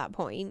kind of at that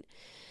point.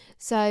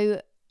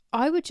 So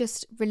I would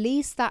just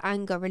release that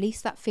anger,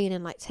 release that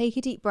feeling, like take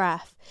a deep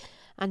breath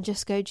and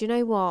just go, do you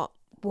know what?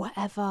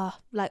 Whatever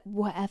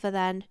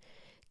then.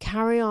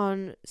 Carry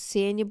on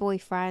seeing your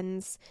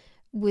boyfriends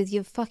with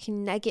your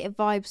fucking negative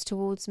vibes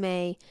towards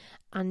me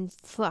and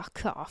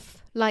fuck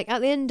off. Like, at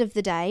the end of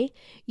the day,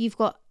 you've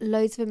got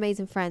loads of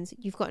amazing friends.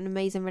 You've got an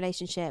amazing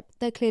relationship.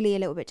 They're clearly a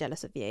little bit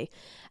jealous of you.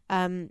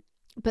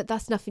 But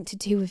that's nothing to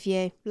do with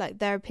you. Like,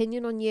 their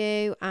opinion on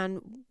you and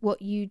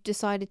what you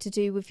decided to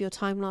do with your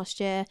time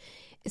last year,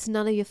 it's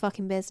none of your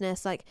fucking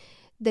business. Like,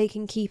 they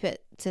can keep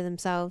it to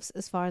themselves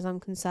as far as I'm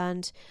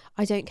concerned.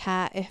 I don't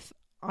care if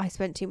I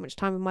spent too much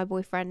time with my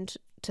boyfriend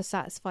to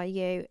satisfy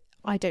you.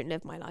 I don't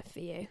live my life for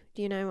you.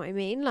 Do you know what I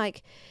mean?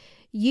 Like,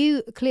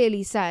 you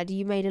clearly said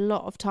you made a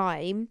lot of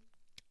time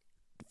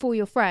for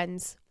your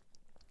friends,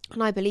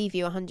 and I believe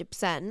you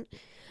 100%.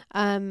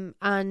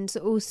 And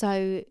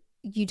also,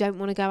 you don't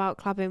want to go out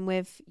clubbing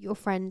with your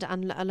friend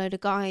and a load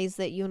of guys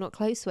that you're not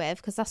close with,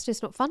 because that's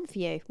just not fun for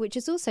you, which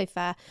is also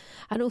fair.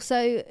 And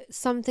also,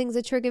 some things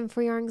are triggering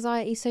for your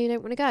anxiety, so you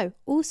don't want to go.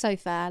 Also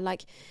fair.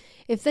 Like,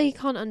 if they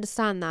can't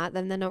understand that,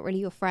 then they're not really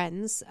your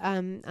friends.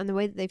 And the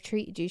way that they've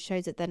treated you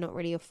shows that they're not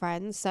really your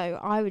friends. So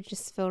I would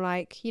just feel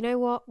like, you know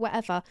what,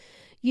 whatever.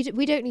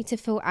 We don't need to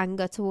feel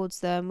anger towards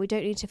them. We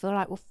don't need to feel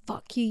like, well,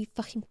 fuck you, you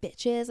fucking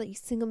bitches. Like, you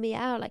single me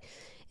out. Like,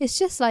 it's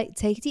just like,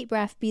 take a deep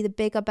breath, be the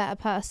bigger, better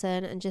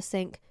person, and just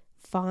think,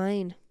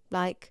 fine.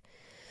 Like,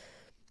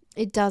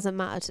 it doesn't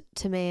matter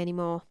to me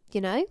anymore, you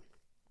know?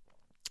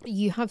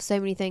 You have so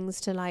many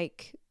things to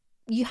like...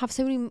 You have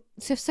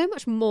so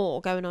much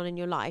more going on in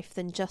your life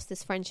than just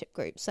this friendship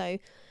group. So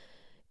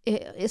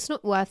it's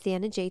not worth the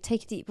energy.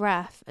 Take a deep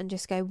breath and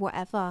just go,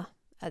 whatever.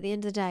 At the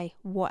end of the day,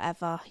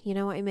 whatever. You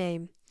know what I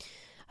mean?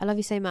 I love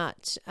you so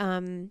much.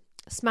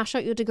 Smash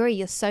out your degree.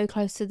 You're so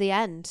close to the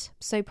end. I'm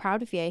so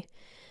proud of you.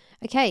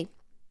 Okay.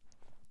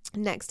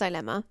 Next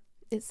dilemma.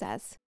 It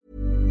says...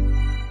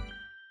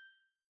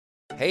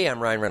 Hey,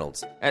 I'm Ryan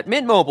Reynolds. At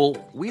Mint Mobile,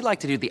 we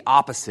like to do the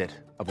opposite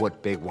of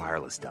what Big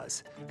Wireless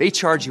does. They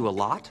charge you a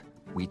lot.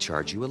 We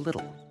charge you a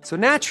little. So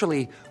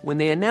naturally, when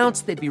they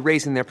announced they'd be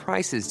raising their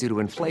prices due to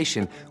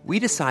inflation, we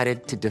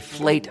decided to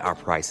deflate our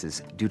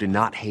prices due to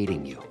not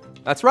hating you.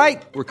 That's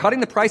right. We're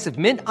cutting the price of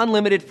Mint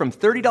Unlimited from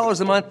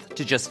 $30 a month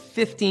to just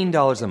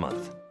 $15 a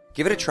month.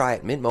 Give it a try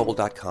at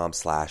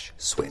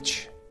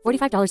mintmobile.com/switch.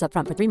 $45 up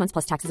front for 3 months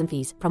plus taxes and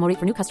fees. Promo rate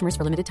for new customers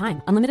for limited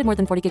time. Unlimited more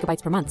than 40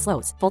 gigabytes per month.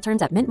 Slows full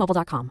terms at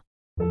mintmobile.com.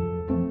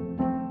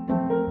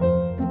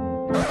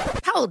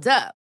 Hold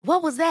up.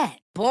 What was that?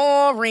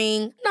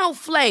 Boring. No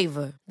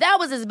flavor. That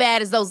was as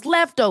bad as those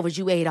leftovers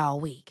you ate all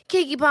week.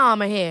 Keke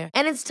Palmer here.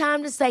 And it's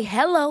time to say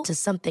hello to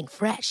something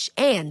fresh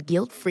and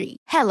guilt-free.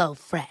 Hello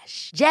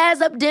Fresh.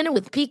 Jazz up dinner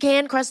with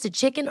pecan-crusted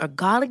chicken or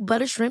garlic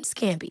butter shrimp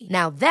scampi.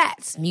 Now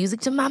that's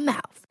music to my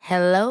mouth.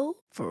 Hello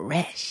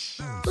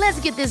Fresh. Let's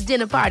get this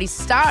dinner party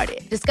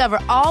started. Discover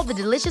all the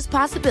delicious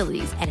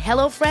possibilities at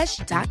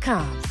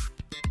hellofresh.com.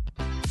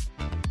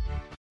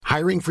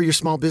 Hiring for your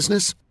small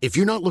business? If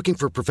you're not looking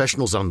for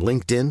professionals on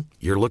LinkedIn,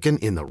 you're looking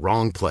in the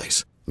wrong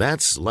place.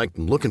 That's like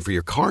looking for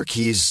your car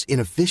keys in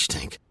a fish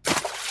tank.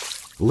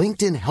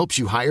 LinkedIn helps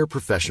you hire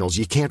professionals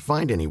you can't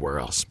find anywhere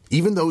else,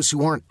 even those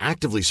who aren't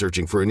actively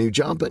searching for a new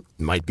job but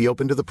might be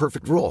open to the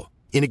perfect role.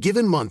 In a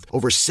given month,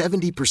 over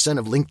 70%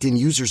 of LinkedIn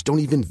users don't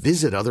even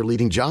visit other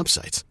leading job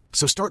sites.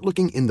 So start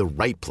looking in the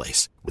right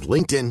place. With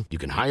LinkedIn, you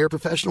can hire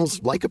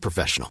professionals like a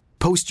professional.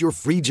 Post your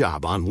free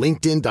job on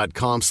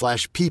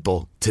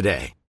linkedin.com/people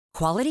today.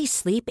 Quality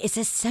sleep is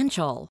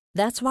essential.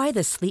 That's why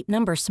the Sleep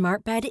Number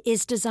Smart Bed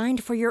is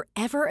designed for your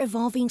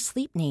ever-evolving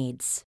sleep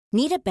needs.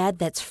 Need a bed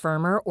that's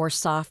firmer or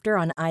softer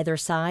on either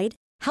side?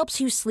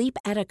 Helps you sleep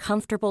at a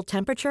comfortable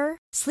temperature?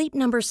 Sleep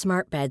Number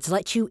Smart Beds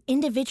let you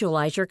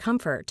individualize your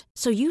comfort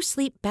so you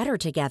sleep better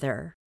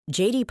together.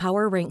 J.D.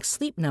 Power ranks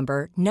Sleep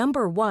Number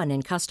number 1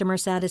 in customer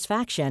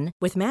satisfaction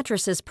with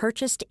mattresses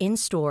purchased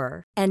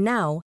in-store. And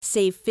now,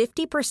 save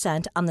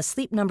 50% on the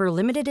Sleep Number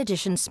Limited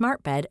Edition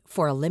Smart Bed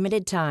for a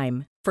limited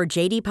time. For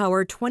J.D.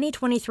 Power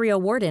 2023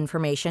 award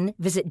information,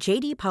 visit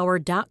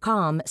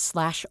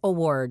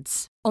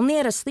jdpower.com/awards. Only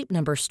at a Sleep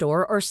Number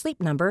store or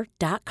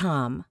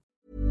sleepnumber.com.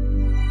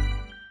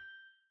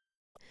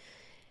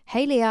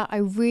 Hey Leah, I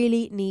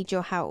really need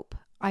your help.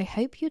 I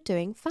hope you're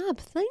doing fab.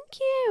 Thank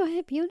you. I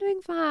hope you're doing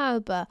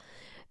fab.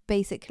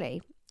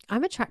 Basically,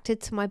 I'm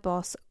attracted to my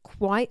boss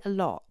quite a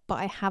lot, but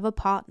I have a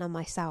partner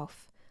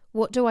myself.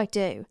 What do I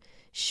do?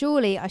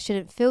 Surely I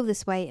shouldn't feel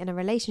this way in a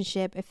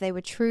relationship if they were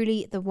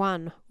truly the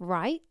one,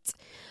 right?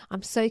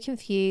 I'm so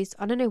confused.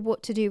 I don't know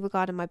what to do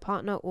regarding my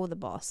partner or the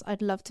boss.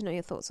 I'd love to know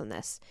your thoughts on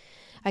this.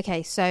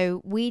 Okay, so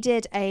we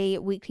did a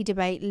weekly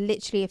debate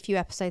literally a few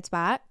episodes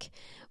back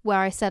where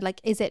I said,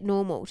 like, is it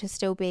normal to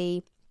still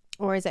be,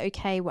 or is it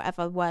okay,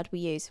 whatever word we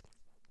use,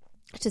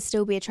 to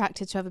still be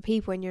attracted to other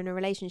people when you're in a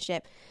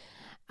relationship?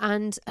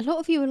 And a lot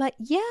of you were like,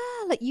 yeah,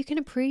 like you can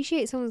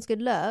appreciate someone's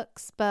good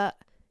looks, but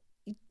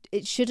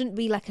it shouldn't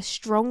be like a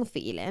strong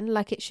feeling.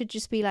 Like it should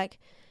just be like,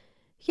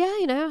 yeah,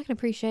 you know, I can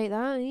appreciate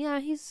that. Yeah,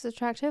 he's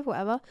attractive,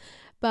 whatever.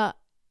 But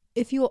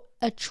if you're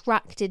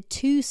attracted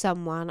to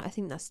someone, I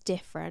think that's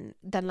different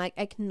than like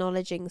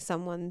acknowledging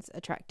someone's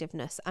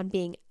attractiveness and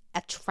being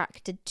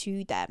attracted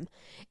to them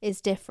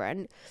is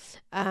different.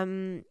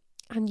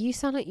 And you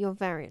sound like you're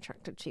very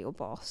attracted to your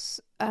boss.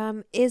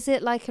 Is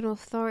it like an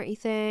authority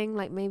thing?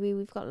 Like maybe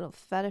we've got a little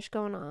fetish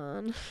going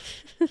on.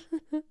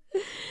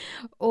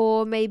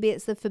 Or maybe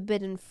it's the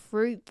forbidden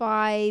fruit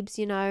vibes,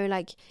 you know,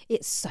 like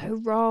it's so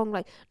wrong.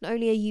 Like not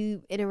only are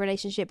you in a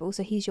relationship, but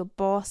also he's your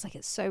boss. Like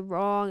it's so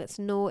wrong. It's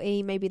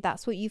naughty. Maybe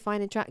that's what you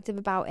find attractive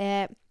about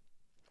it.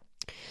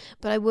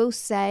 But I will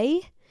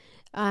say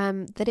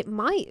that it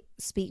might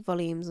speak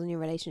volumes on your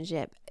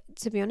relationship.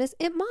 To be honest,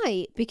 it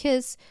might,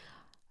 because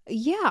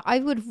yeah, I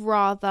would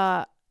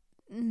rather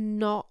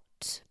not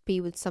be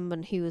with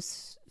someone who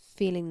was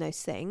feeling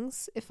those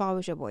things if I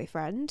was your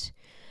boyfriend.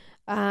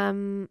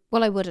 Well,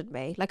 I wouldn't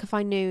be. Like, if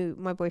I knew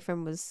my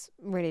boyfriend was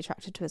really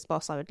attracted to his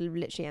boss, I would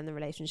literally end the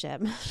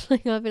relationship.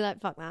 Like, I'd be like,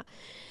 fuck that.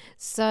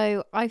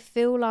 So I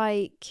feel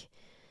like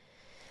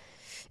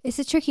it's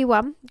a tricky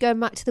one. Going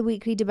back to the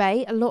weekly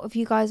debate, a lot of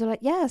you guys are like,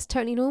 yeah, it's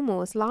totally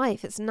normal. It's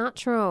life. It's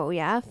natural.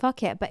 Yeah,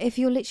 fuck it. But if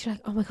you're literally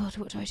like, oh my God,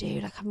 what do I do?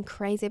 Like, I'm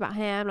crazy about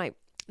him. Like,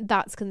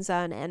 that's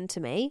concerning to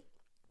me.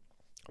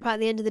 But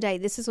at the end of the day,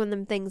 this is one of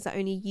them things that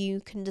only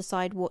you can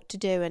decide what to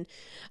do, and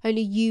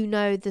only you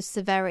know the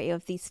severity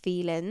of these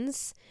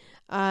feelings.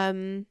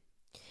 I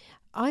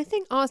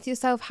think ask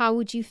yourself, how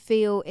would you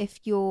feel if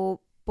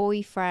your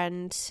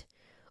boyfriend,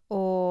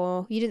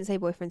 or you didn't say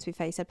boyfriend to be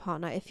fair, you said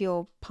partner, if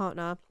your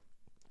partner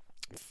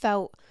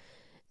felt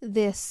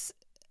this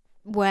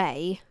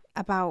way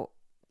about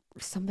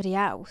somebody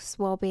else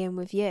while being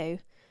with you?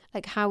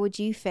 Like, how would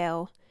you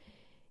feel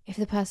if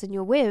the person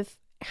you're with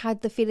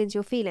had the feelings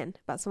you're feeling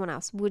about someone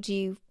else? Would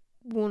you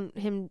want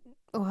him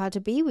or her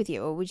to be with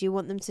you, or would you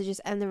want them to just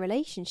end the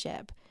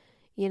relationship?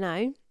 You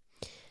know,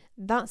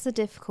 that's a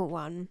difficult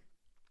one,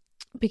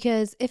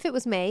 because if it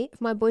was me,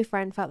 if my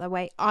boyfriend felt that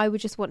way, I would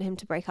just want him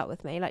to break up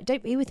with me. Like,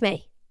 don't be with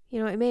me. You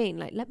know what I mean?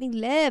 Like, let me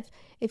live.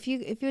 If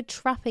you're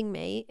trapping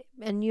me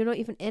and you're not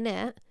even in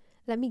it,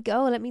 let me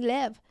go, let me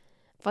live.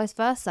 Vice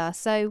versa.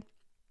 So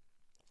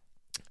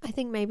I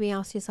think maybe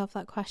ask yourself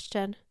that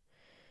question.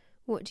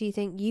 What do you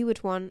think you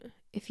would want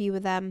if you were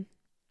them?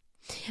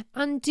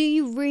 And do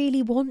you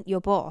really want your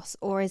boss,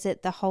 or is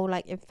it the whole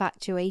like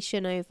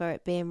infatuation over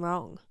it being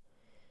wrong?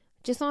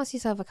 Just ask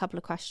yourself a couple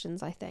of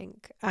questions, I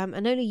think.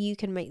 And only you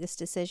can make this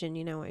decision,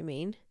 you know what I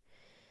mean?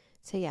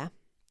 So yeah,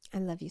 I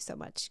love you so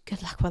much.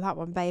 Good luck with that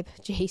one, babe.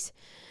 Jeez.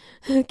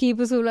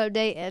 Keep us all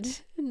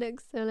updated.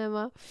 Next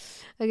dilemma.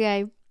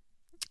 Okay.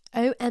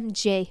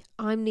 OMG,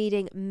 I'm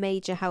needing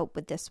major help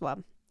with this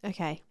one.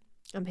 Okay,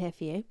 I'm here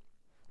for you.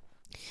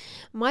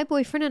 My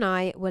boyfriend and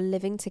I were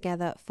living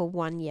together for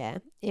 1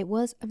 year. It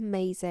was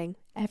amazing.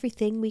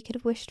 Everything we could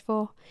have wished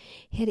for.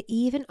 He had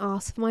even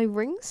asked for my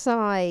ring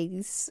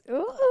size.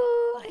 Ooh,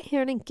 I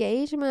hear an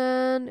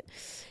engagement.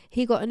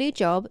 He got a new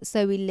job,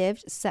 so we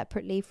lived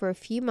separately for a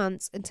few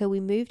months until we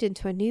moved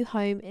into a new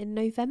home in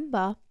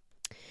November.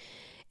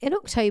 In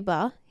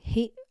October,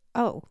 okay.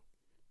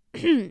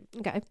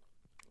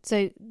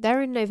 So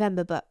they're in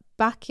November, but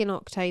back in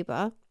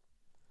October,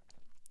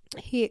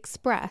 he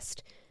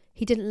expressed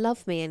he didn't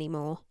love me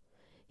anymore.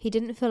 He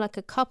didn't feel like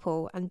a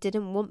couple and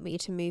didn't want me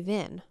to move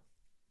in.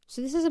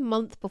 So this is a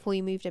month before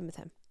you moved in with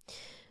him.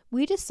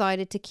 We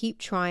decided to keep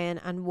trying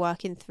and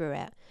working through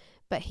it,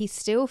 but he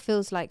still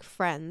feels like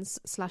friends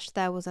 /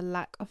 there was a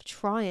lack of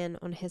trying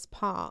on his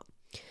part.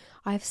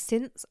 I have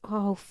since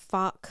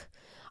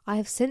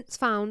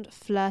found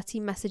flirty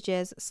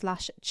messages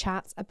 /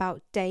 chats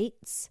about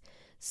dates,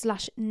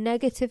 /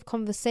 negative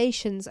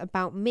conversations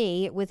about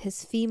me with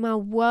his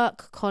female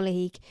work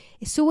colleague.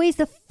 It's always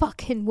the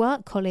fucking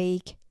work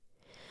colleague.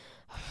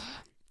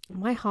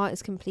 My heart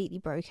is completely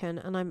broken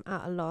and I'm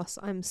at a loss.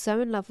 I'm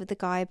so in love with the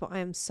guy, but I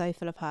am so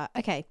full of hurt.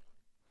 Okay.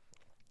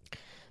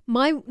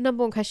 My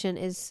number one question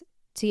is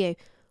to you.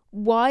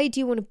 Why do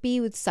you want to be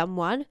with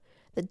someone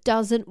that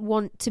doesn't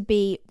want to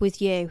be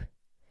with you?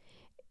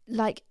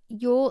 Like,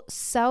 your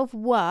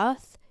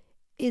self-worth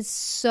is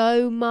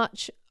so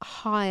much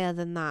higher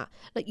than that.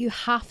 Like, you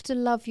have to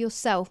love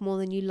yourself more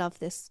than you love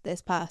this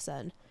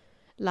person.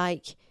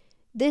 Like,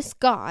 this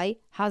guy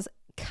has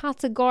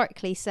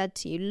categorically said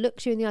to you,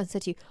 looked you in the eye and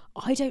said to you,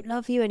 I don't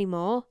love you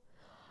anymore.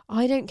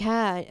 I don't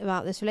care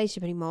about this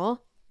relationship anymore.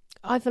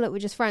 I feel like we're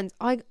just friends.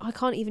 I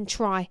can't even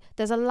try.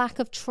 There's a lack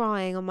of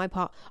trying on my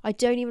part. I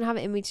don't even have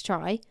it in me to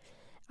try.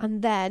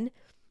 And then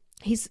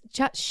he's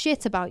chat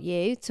shit about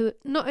you to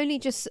not only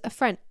just a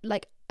friend,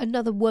 like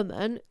another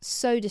woman.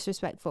 So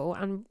disrespectful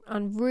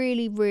and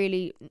really,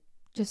 really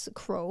just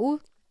cruel.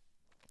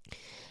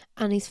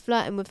 And he's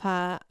flirting with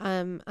her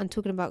and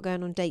talking about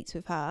going on dates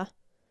with her.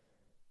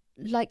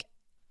 Like,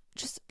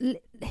 just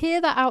hear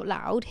that out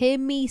loud. Hear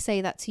me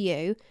say that to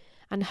you.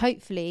 And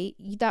hopefully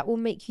that will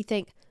make you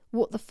think,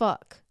 what the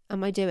fuck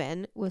am I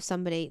doing with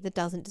somebody that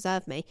doesn't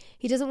deserve me?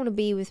 He doesn't want to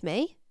be with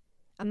me,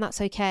 and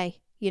that's okay.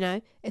 You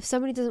know, if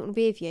somebody doesn't want to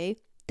be with you,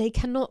 they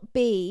cannot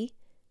be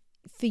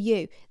for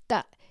you.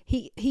 That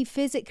he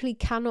physically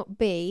cannot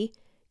be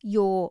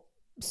your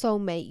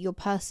soulmate, your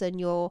person,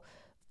 your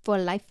for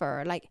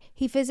lifer. Like,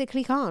 he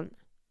physically can't.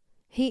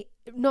 He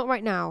not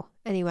right now.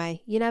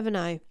 Anyway, you never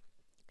know.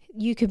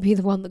 You could be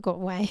the one that got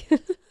away.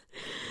 But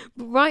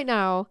right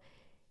now,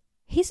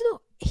 he's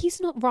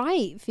not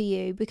right for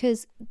you,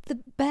 because the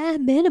bare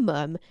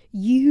minimum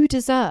you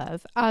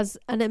deserve as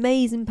an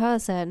amazing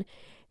person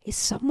is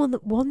someone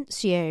that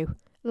wants you.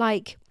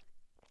 Like,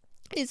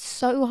 it's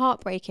so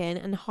heartbreaking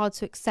and hard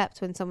to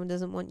accept when someone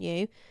doesn't want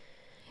you,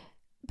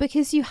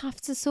 because you have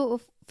to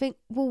sort of think,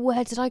 well,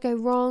 where did I go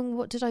wrong?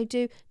 What did I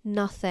do?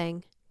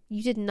 Nothing.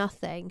 You did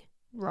nothing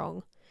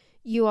wrong.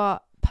 You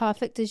are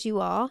perfect as you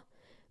are,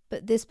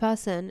 but this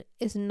person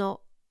is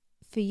not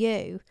for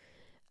you.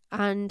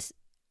 And,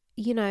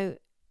 you know,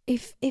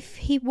 if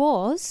he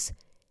was,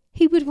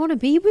 he would want to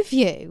be with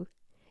you.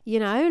 You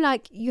know,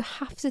 like, you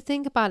have to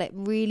think about it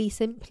really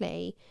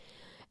simply.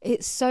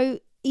 It's so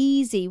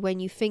easy when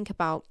you think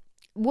about,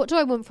 what do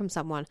I want from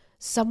someone?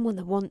 Someone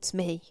that wants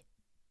me.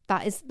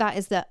 That is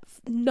the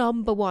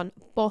number one,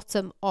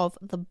 bottom of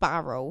the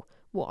barrel,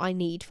 what I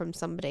need from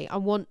somebody. I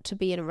want to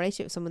be in a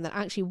relationship with someone that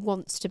actually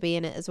wants to be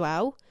in it as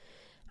well.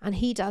 And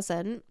he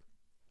doesn't.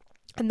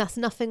 And that's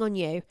nothing on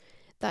you.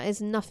 That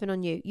is nothing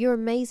on you. You're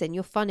amazing.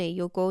 You're funny.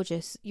 You're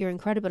gorgeous. You're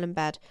incredible in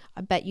bed.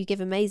 I bet you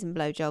give amazing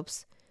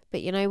blowjobs.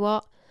 But you know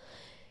what?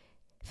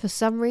 For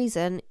some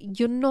reason,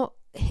 you're not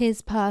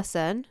his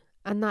person.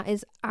 And that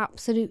is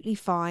absolutely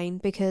fine,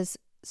 because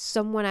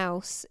someone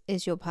else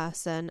is your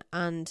person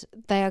and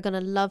they are going to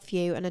love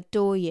you and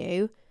adore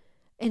you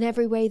in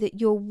every way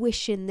that you're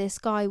wishing this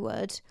guy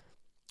would.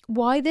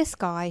 Why this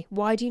guy?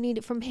 Why do you need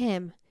it from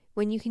him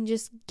when you can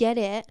just get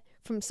it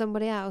from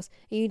somebody else?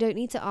 And you don't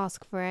need to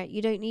ask for it.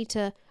 You don't need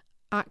to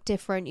act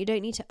different. You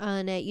don't need to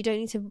earn it. You don't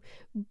need to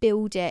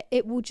build it.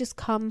 It will just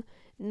come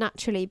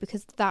naturally,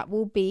 because that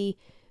will be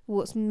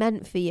what's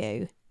meant for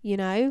you, you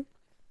know?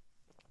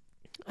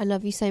 I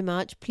love you so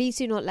much. Please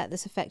do not let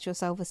this affect your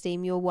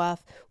self-esteem. You're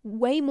worth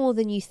way more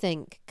than you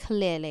think,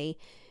 clearly.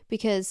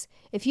 Because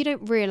if you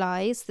don't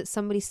realise that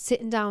somebody's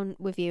sitting down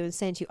with you and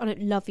saying to you, I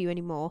don't love you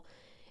anymore,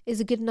 is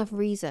a good enough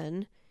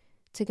reason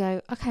to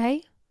go,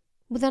 okay,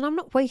 well then I'm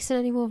not wasting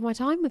any more of my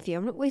time with you.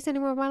 I'm not wasting any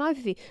more of my life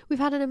with you. We've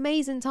had an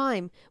amazing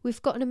time.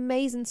 We've got an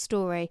amazing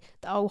story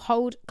that I'll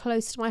hold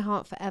close to my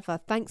heart forever.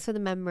 Thanks for the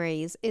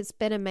memories. It's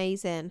been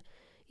amazing,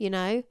 you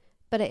know,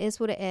 but it is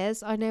what it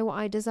is. I know what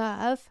I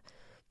deserve.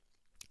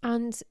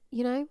 And,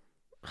 you know,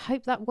 I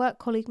hope that work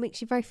colleague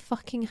makes you very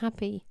fucking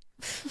happy.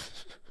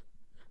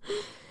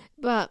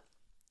 But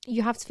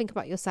you have to think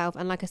about yourself.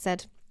 And like I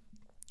said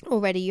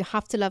already, you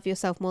have to love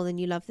yourself more than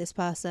you love this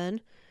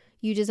person.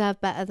 You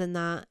deserve better than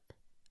that.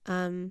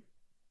 And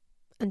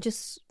you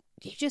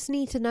just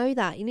need to know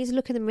that. You need to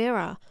look in the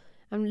mirror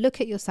and look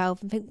at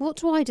yourself and think, what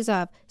do I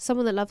deserve?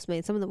 Someone that loves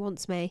me, someone that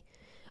wants me.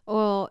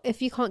 Or if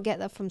you can't get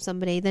that from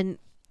somebody, then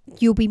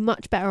you'll be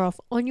much better off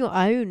on your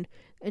own.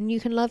 And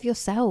you can love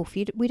yourself.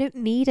 We don't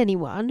need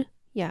anyone.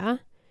 Yeah,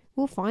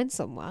 we'll find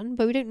someone,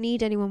 but we don't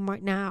need anyone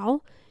right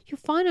now. You're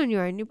fine on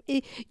your own.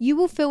 You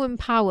will feel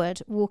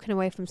empowered walking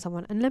away from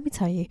someone. And let me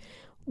tell you,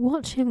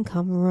 watch him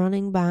come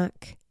running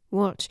back.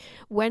 Watch.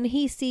 When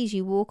he sees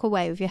you walk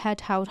away with your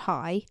head held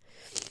high,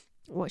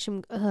 watch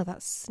him. Oh,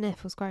 that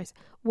sniff was gross.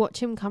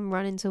 Watch him come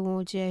running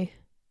towards you.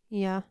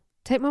 Yeah.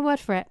 Take my word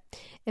for it.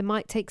 It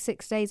might take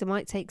 6 days. It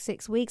might take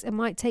 6 weeks. It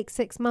might take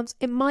 6 months.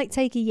 It might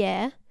take a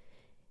year.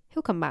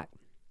 He'll come back.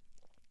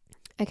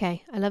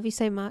 Okay, I love you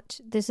so much.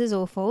 This is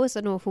awful. It's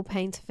an awful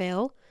pain to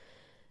feel.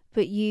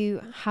 but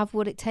you have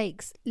what it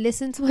takes.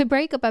 Listen to my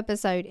breakup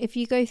episode. If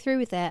you go through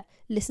with it,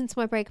 listen to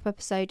my breakup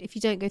episode. If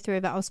you don't go through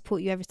with it, I'll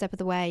support you every step of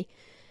the way.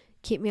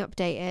 Keep me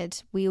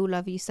updated. We all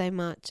love you so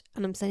much.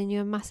 And I'm sending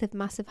you a massive,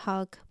 massive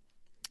hug.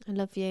 I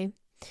love you.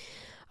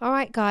 All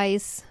right,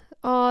 guys.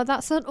 Oh,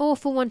 that's an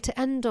awful one to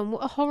end on.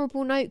 What a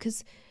horrible note,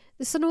 because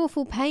it's an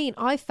awful pain.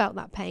 I felt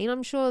that pain.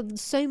 I'm sure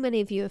so many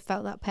of you have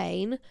felt that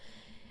pain.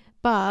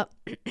 But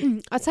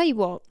I tell you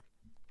what,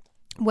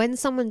 when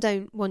someone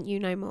don't want you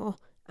no more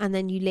and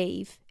then you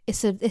leave,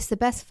 it's the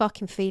best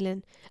fucking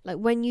feeling. Like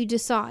when you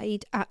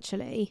decide,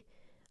 actually,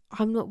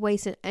 I'm not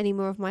wasting any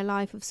more of my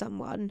life with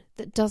someone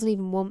that doesn't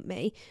even want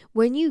me.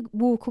 When you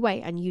walk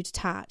away and you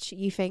detach,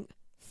 you think,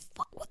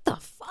 fuck, what the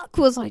fuck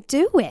was I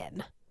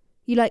doing?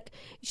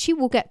 She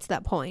will get to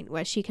that point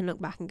where she can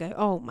look back and go,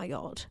 oh my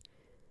God,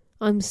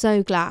 I'm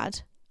so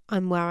glad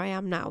I'm where I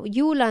am now.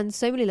 You will learn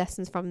so many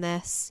lessons from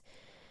this.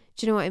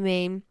 Do you know what I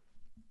mean?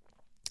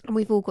 And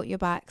we've all got your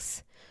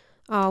backs.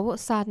 Oh, what a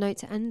sad note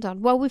to end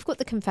on. Well, we've got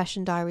the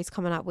confession diaries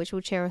coming up, which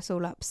will cheer us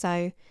all up.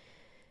 So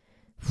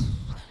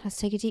let's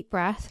take a deep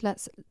breath.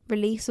 Let's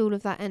release all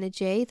of that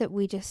energy that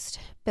we just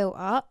built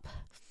up.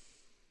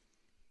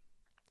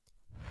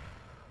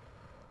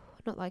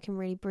 Not that I can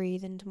really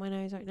breathe into my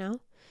nose right now.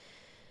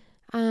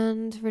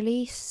 And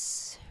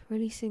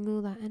releasing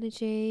all that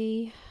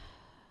energy.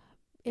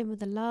 In with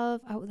the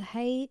love, out with the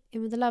hate.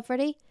 In with the love,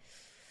 ready?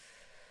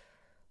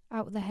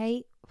 Out with the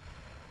hate.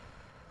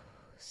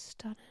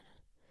 Stunning.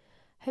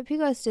 Hope you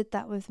guys did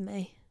that with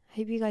me.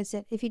 Hope you guys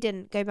did. If you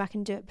didn't, go back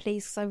and do it,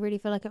 please, because I really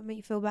feel like it'll make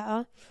you feel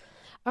better.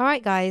 All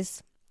right,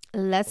 guys.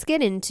 Let's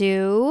get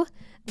into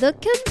the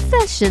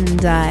confession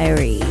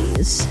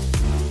diaries.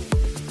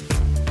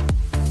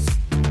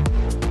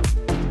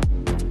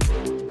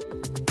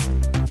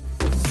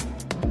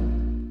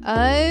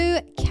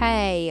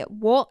 Okay,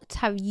 what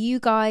have you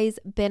guys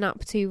been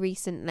up to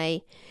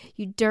recently?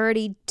 You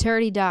dirty,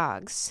 dirty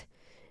dogs.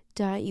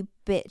 Dirty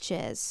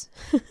bitches.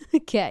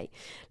 Okay,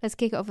 let's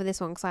kick it off with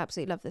this one because I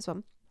absolutely love this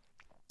one.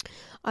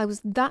 I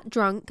was that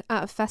drunk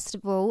at a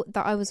festival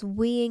that I was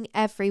weeing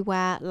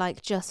everywhere,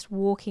 like just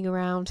walking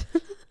around.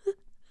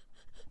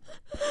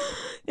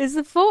 It's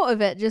the thought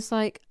of it, just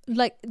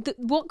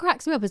what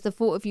cracks me up is the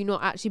thought of you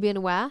not actually being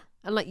aware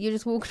and like you're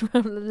just walking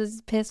around and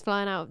there's piss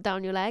flying out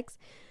down your legs.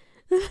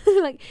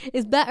 Like,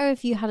 it's better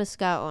if you had a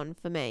skirt on,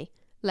 for me.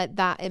 Like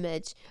that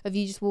image of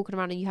you just walking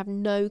around and you have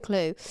no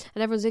clue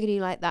and everyone's looking at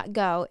you like that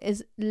girl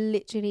is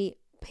literally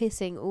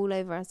pissing all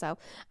over herself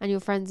and your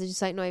friends are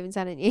just like not even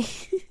telling you.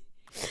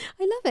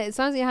 I love it. It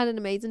sounds like you had an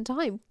amazing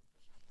time.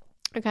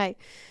 Okay.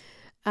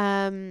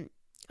 I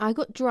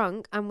got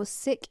drunk and was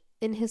sick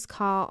in his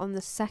car on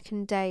the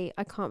second day.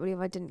 I can't believe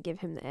I didn't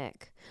give him the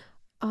ick.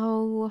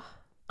 Oh,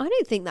 I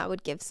don't think that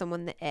would give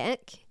someone the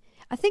ick.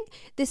 I think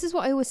this is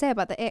what I always say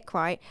about the ick,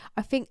 right?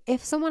 I think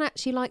if someone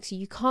actually likes you,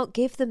 you can't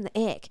give them the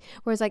ick.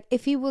 Whereas like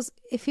if he was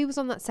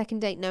on that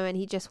second date knowing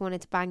he just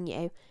wanted to bang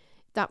you,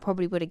 that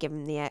probably would have given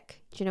him the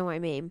ick. Do you know what I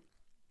mean?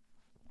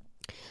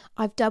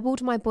 I've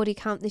doubled my body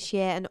count this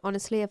year and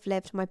honestly I've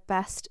lived my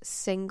best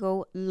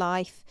single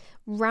life.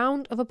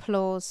 Round of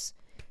applause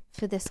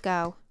for this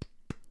girl.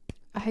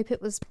 I hope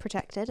it was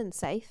protected and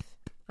safe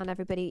and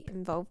everybody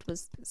involved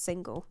was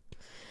single.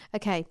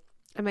 Okay.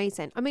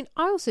 Amazing. I mean,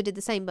 I also did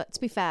the same, but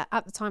to be fair,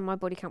 at the time my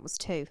body count was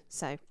 2,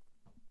 so it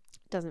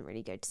doesn't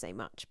really go to say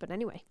much. But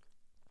anyway,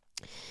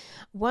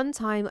 one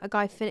time a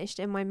guy finished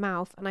in my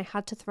mouth and I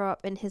had to throw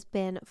up in his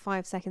bin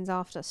 5 seconds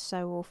after.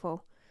 So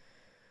awful.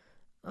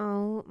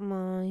 Oh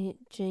my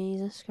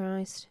Jesus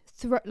Christ.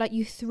 Like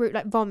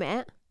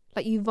vomit?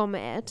 Like you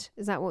vomited?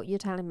 Is that what you're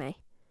telling me?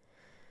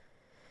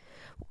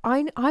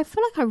 I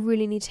feel like I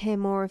really need to hear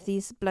more of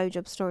these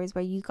blowjob stories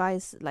where you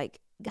guys like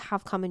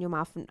have come in your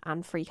mouth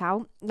and freak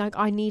out. Like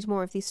I need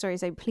more of these stories,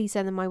 so please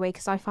send them my way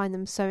because I find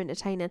them so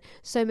entertaining.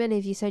 So many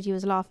of you said you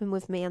was laughing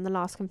with me on the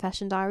last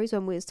confession diaries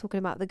when we was talking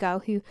about the girl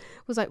who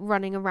was like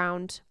running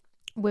around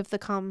with the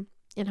cum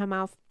in her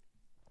mouth.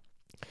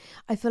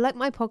 I feel like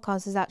my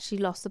podcast has actually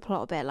lost the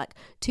plot a bit. Like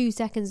 2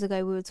 seconds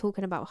ago we were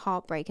talking about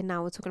heartbreak and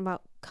now we're talking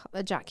about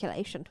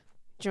ejaculation.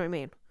 Do you know what I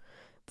mean?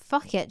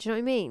 Fuck it, do you know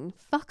what I mean?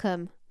 Fuck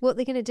them. What are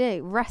they going to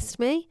do? Arrest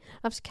me?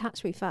 They'll have to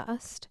catch me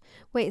first.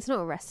 Wait, it's not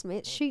arrest me,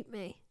 it's shoot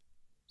me.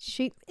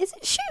 Is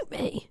it shoot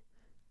me?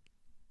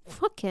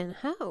 Fucking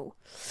hell.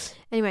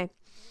 Anyway,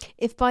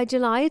 if by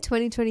July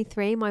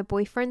 2023 my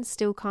boyfriend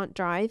still can't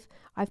drive,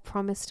 I've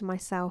promised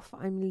myself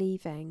I'm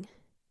leaving.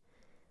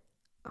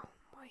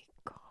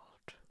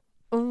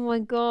 Oh my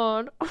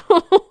god.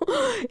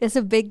 It's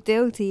a big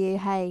deal to you,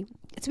 hey.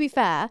 To be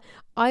fair,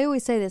 I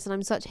always say this and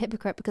I'm such a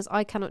hypocrite because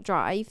I cannot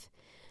drive,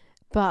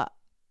 but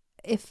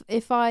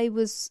if I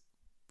was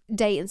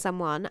dating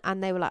someone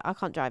and they were like, I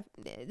can't drive,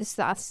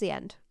 that's the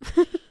end.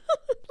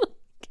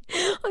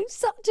 I'm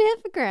such a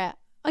hypocrite.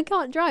 I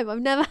can't drive.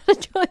 I've never had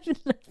a driving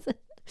lesson.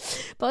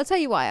 But I'll tell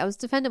you why. I was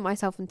defending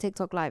myself on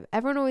TikTok Live.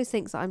 Everyone always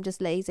thinks that I'm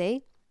just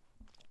lazy.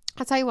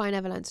 I'll tell you why I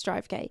never learned to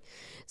drive, Kate.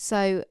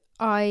 So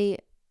I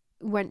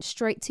went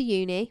straight to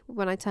uni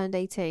when I turned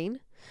 18.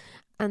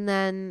 And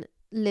then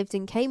lived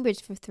in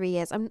Cambridge for 3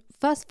 years.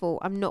 First of all,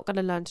 I'm not going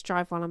to learn to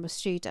drive while I'm a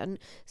student.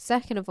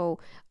 Second of all,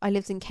 I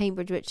lived in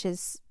Cambridge, which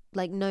is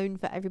like known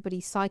for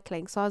everybody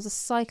cycling. So I was a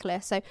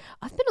cyclist. So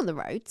I've been on the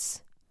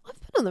roads.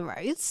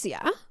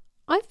 Yeah.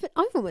 I've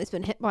almost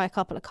been hit by a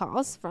couple of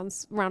cars,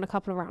 around a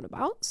couple of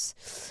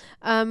roundabouts.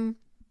 And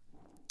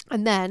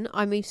then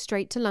I moved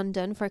straight to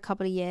London for a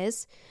couple of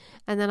years.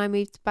 And then I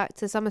moved back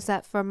to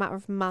Somerset for a matter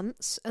of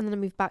months. And then I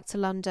moved back to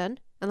London.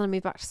 And then I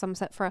moved back to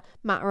Somerset for a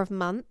matter of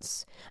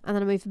months. And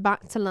then I moved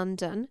back to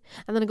London.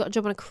 And then I got a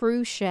job on a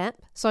cruise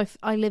ship. So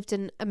I lived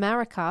in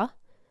America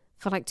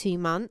for like 2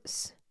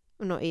 months.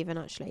 Well, not even,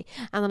 actually.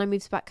 And then I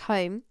moved back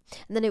home.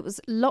 And then it was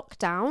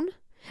lockdown.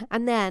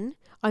 And then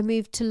I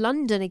moved to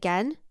London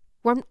again.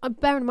 Where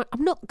bear in mind,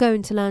 I'm not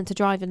going to learn to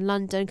drive in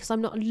London because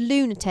I'm not a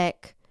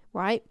lunatic,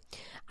 right?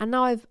 And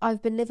now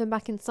I've been living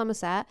back in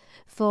Somerset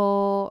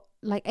for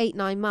like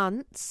 8-9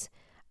 months.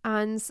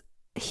 And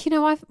you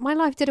know, my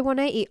life did a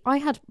 180. I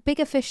had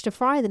bigger fish to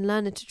fry than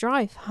learning to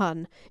drive,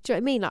 hun. Do you know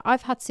what I mean? Like,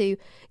 I've had to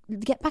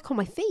get back on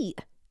my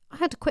feet. I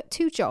had to quit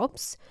 2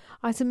 jobs.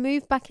 I had to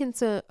move back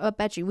into a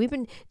bedroom. We've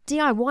been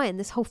DIYing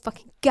this whole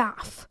fucking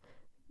gaff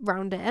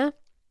round here.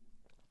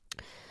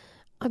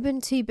 I've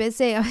been too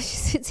busy. I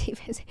was just too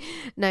busy.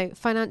 No,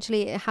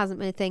 financially it hasn't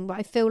been a thing, but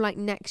I feel like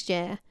next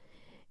year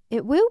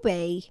it will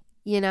be,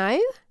 you know?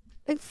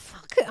 Like,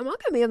 fuck it, am I going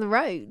to be on the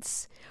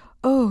roads?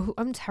 Oh,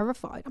 I'm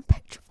terrified. I'm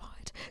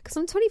petrified. Because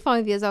I'm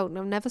 25 years old and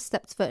I've never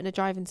stepped foot in a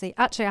driving seat.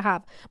 Actually, I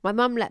have. My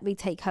mum let me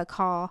take her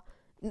car.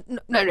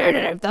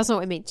 No. That's not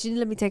what I mean. She didn't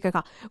let me take her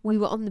car. We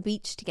were on the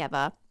beach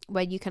together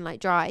where you can like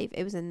drive.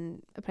 It was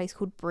in a place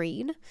called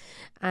Breen.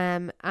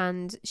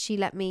 And she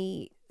let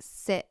me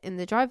sit in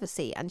the driver's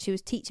seat and she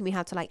was teaching me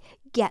how to like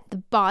get the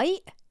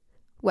bite,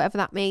 whatever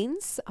that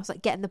means. I was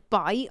like getting the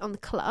bite on the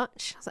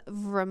clutch. I was like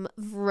vroom,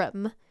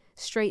 vroom,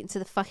 straight into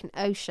the fucking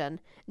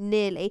ocean,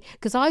 nearly.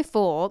 Because I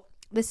thought,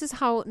 this is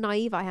how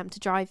naive I am to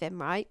driving,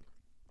 right?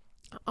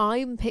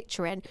 I'm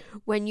picturing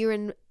when you're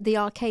in the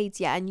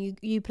arcades, yeah, and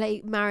you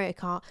play Mario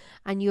Kart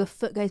and your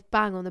foot goes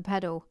bang on the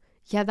pedal.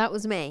 Yeah, that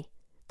was me.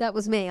 I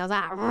was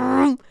like,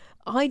 vroom.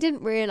 I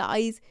didn't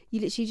realise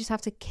you literally just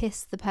have to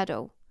kiss the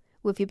pedal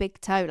with your big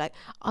toe. Like,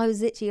 I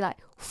was literally like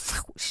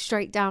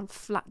straight down,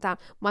 flat down.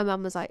 My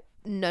mum was like,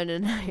 no.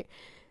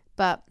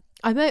 But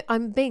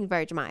I'm being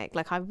very dramatic.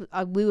 Like,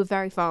 we were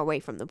very far away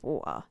from the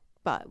water,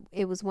 but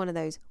it was one of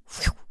those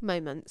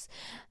moments.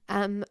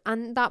 And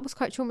that was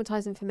quite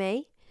traumatizing for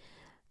me.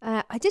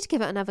 I did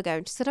give it another go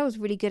and she said I was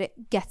really good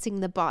at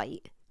getting the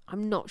bite.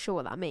 I'm not sure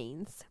what that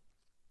means.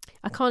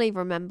 I can't even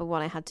remember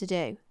what I had to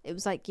do. It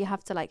was like you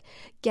have to like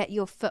get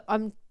your foot.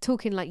 I'm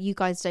talking like you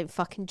guys don't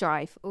fucking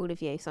drive, all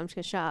of you, so I'm just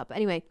going to shut up. But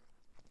anyway,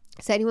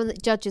 so anyone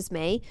that judges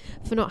me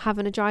for not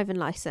having a driving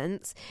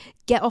license,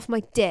 get off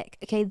my dick.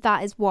 Okay,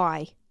 that is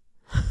why.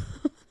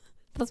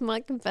 That's my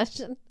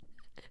confession.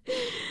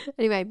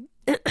 Anyway,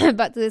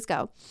 back to this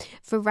girl.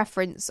 For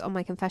reference on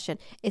my confession,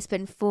 it's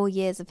been 4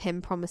 years of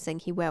him promising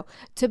he will.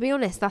 To be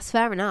honest, that's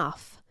fair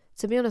enough.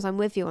 To be honest, I'm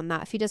with you on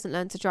that. If he doesn't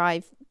learn to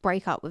drive,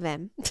 break up with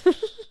him.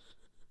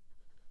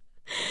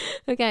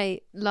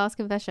 Okay, last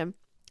confession.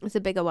 It's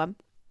a bigger one.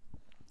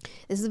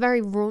 This is a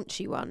very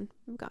raunchy one,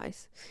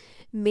 guys.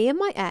 Me and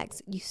my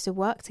ex used to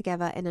work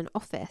together in an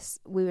office.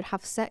 We would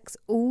have sex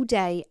all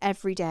day,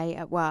 every day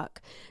at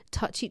work,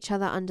 touch each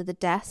other under the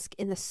desk,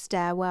 in the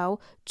stairwell,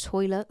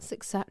 toilets,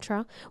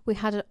 etc. We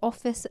had an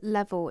office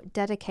level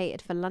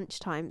dedicated for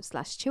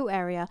lunchtime/chill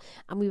area,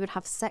 and we would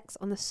have sex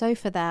on the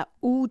sofa there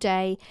all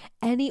day,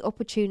 any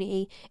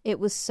opportunity. It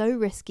was so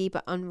risky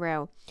but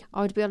unreal.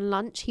 I would be on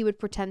lunch, he would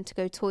pretend to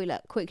go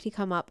toilet, quickly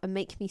come up and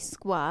make me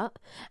squirt,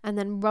 and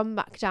then run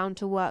back down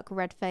to work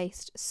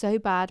red-faced. So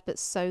bad but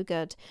so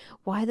good.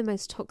 Why are the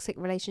most toxic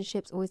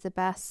relationships always the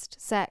best?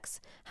 Sex.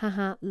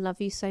 Haha,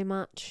 love you so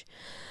much.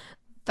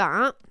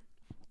 That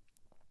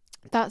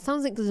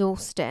sounds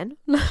exhausting.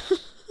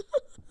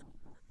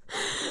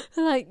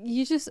 Like,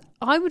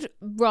 I would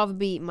rather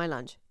be eating my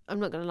lunch. I'm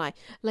not going to lie.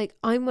 Like,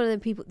 I'm one of the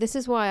people, this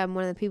is why I'm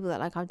one of the people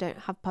that, like, I don't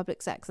have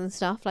public sex and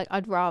stuff. Like,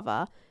 I'd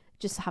rather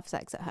just have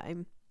sex at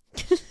home.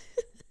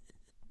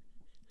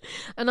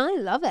 And I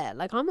love it.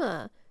 Like, I'm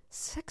a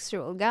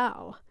sexual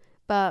gal.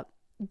 But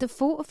the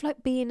thought of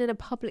like being in a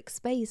public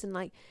space and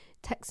like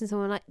texting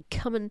someone like,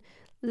 come and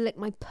lick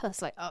my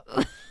puss, like,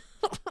 oh.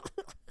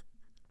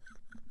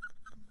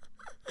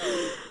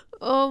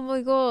 Oh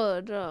my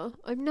god,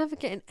 I'm never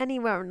getting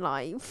anywhere in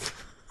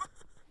life.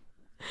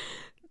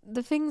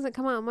 The things that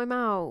come out of my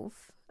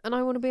mouth, and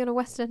I want to be on a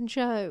West End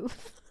show.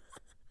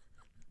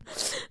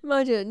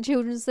 Imagine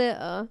children's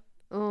theatre.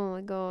 Oh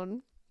my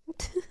god.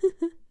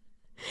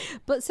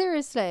 But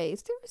seriously,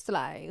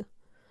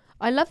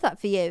 I love that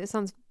for you. It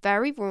sounds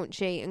very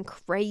raunchy and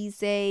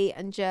crazy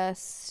and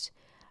just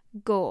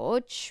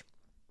gorge.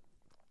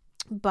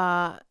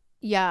 But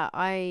yeah,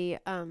 I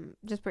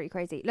just pretty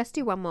crazy. Let's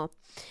do one more.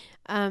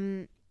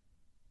 Oh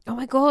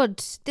my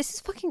god, this is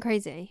fucking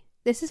crazy.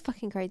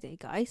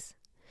 Guys.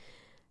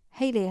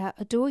 Hayley, I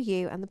adore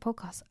you and the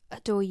podcast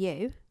adore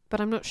you.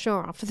 but I'm not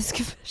sure after this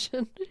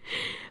confession.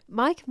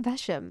 My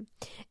confession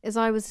is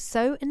I was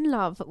so in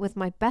love with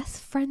my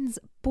best friend's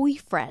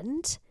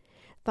boyfriend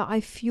that I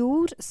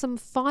fueled some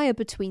fire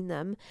between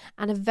them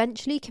and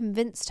eventually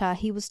convinced her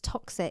he was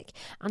toxic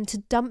and to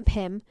dump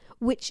him,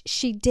 which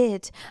she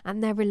did,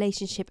 and their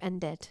relationship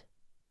ended.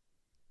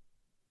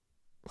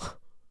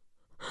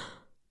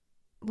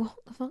 What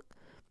the fuck?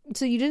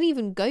 So you didn't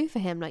even go for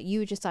him, like you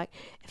were just like,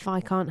 if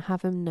I can't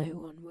have him, no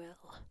one will.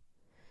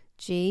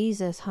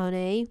 Jesus,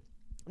 honey.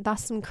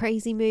 That's some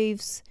crazy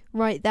moves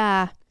right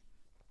there.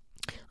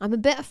 I'm a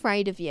bit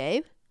afraid of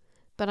you,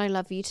 but I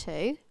love you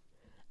too.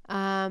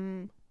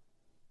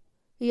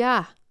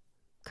 Yeah,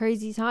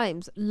 crazy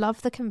times.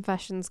 Love the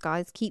confessions,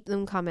 guys. Keep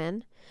them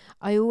coming.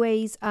 I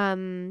always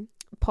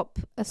pop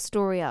a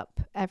story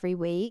up every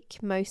week.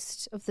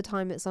 Most of the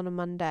time it's on a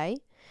Monday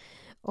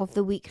of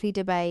the weekly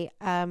debate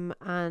and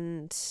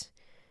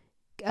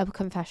a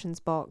confessions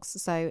box.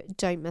 So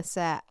don't miss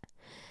it.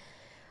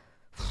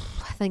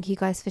 Thank you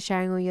guys for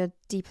sharing all your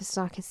deepest,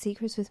 darkest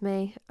secrets with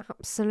me.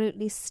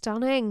 Absolutely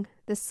stunning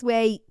this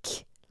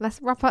week.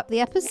 Let's wrap up the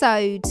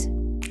episode.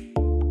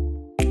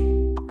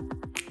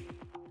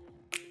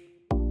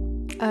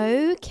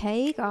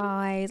 Okay,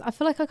 guys. I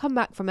feel like I come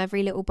back from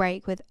every little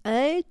break with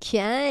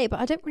okay, but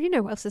I don't really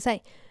know what else to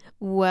say.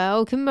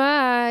 Welcome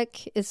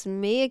back. It's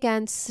me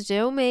again,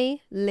 still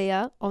me,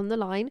 Leah, on the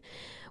line.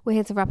 We're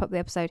here to wrap up the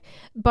episode.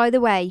 By the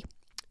way,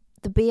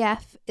 the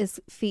BF is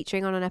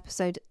featuring on an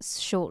episode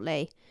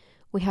shortly.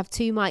 We have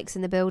 2 mics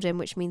in the building,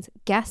 which means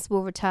guests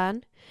will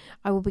return.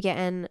 I will be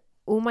getting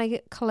all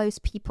my close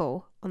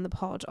people on the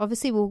pod.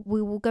 Obviously,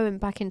 we will go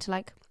back into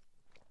like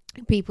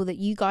people that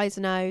you guys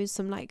know,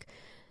 some like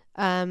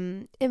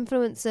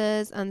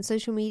influencers and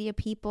social media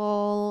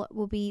people.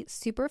 Will be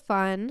super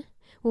fun.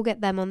 We'll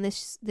get them on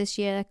this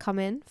year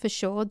coming for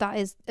sure. That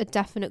is a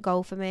definite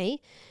goal for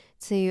me,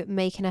 to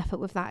make an effort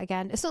with that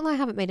again. It's not that I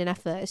haven't made an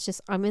effort, it's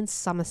just I'm in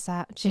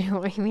Somerset, do you know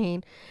what I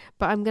mean?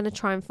 But I'm going to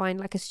try and find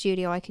like a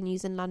studio I can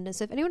use in London.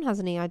 So if anyone has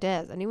any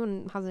ideas,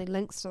 anyone has any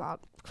links to that,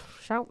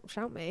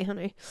 shout me,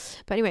 honey.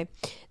 But anyway,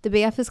 the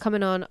BF is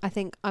coming on. I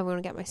think I want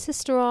to get my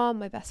sister on,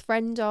 my best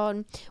friend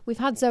on. We've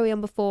had Zoe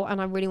on before and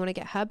I really want to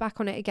get her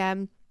back on it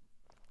again.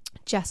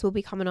 Jess will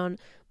be coming on,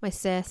 my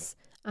sis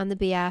and the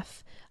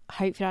BF.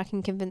 Hopefully I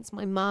can convince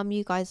my mum.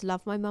 You guys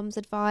love my mum's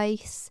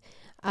advice.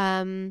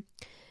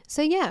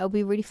 So yeah, it'll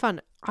be really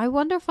fun. I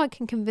wonder if I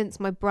can convince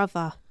my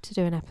brother to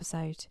do an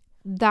episode.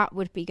 That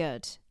would be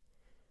good.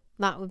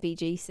 That would be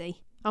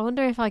juicy. I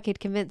wonder if I could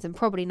convince him.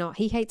 Probably not.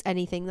 He hates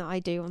anything that I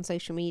do on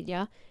social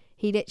media.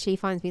 He literally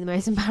finds me the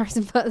most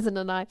embarrassing person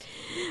alive.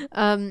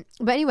 But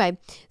anyway,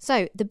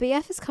 so the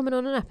BF is coming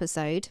on an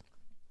episode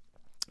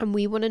and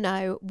we want to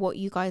know what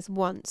you guys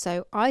want.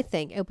 So I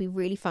think it'll be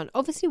really fun.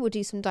 Obviously, we'll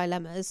do some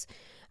dilemmas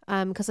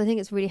because I think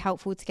it's really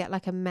helpful to get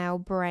like a male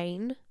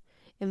brain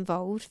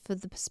involved for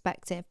the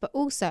perspective, but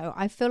also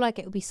I feel like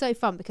it would be so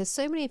fun because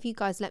so many of you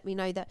guys let me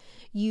know that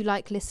you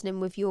like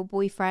listening with your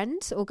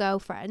boyfriend or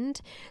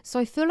girlfriend, so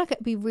I feel like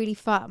it'd be really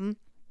fun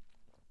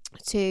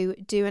to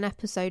do an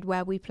episode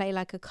where we play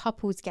like a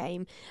couples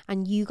game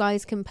and you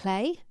guys can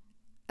play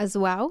as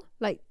well,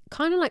 like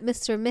kind of like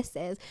Mr. and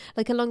Mrs.,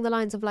 like along the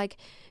lines of like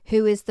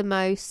who is the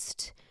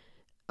most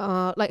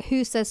like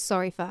who says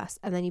sorry first,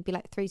 and then you'd be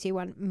like 3, 2,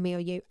 1, me or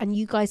you, and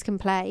you guys can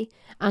play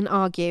and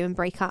argue and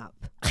break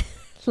up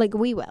like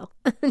we will.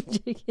 Do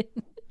you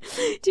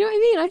know what I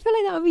mean? I feel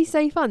like that would be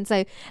so fun.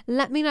 So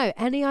let me know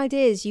any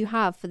ideas you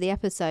have for the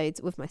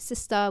episodes with my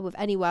sister, with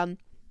anyone.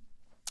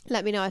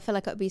 Let me know. I feel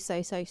like it would be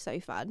so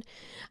fun.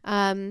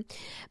 But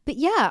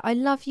yeah, I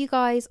love you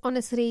guys.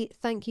 Honestly,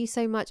 thank you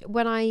so much.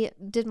 When I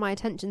did my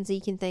attention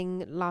seeking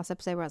thing last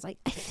episode where I was like,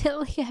 I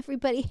feel like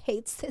everybody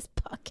hates this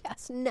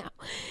podcast now,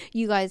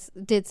 you guys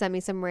did send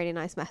me some really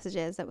nice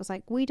messages that was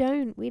like, we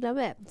love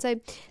it. So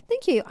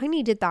thank you. I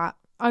needed that.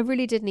 I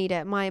really did need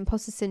it. My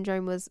imposter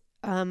syndrome was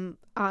at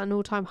an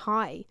all-time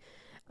high,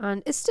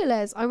 and it still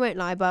is, I won't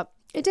lie, but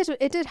it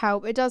did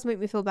help. It does make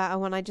me feel better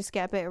when I just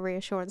get a bit of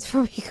reassurance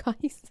from you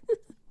guys.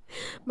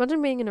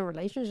 Imagine being in a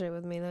relationship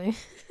with me though.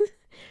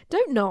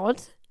 Don't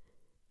nod.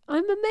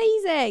 I'm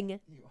amazing.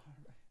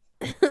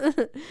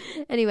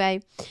 Anyway,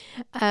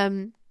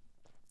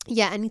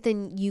 yeah,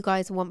 anything you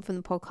guys want from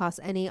the podcast,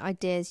 any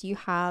ideas you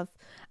have,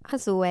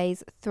 as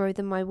always, throw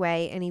them my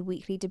way. Any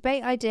weekly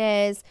debate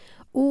ideas,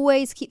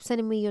 always keep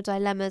sending me your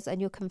dilemmas and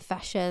your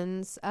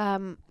confessions.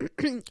 I'm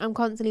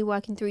constantly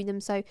working through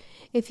them, so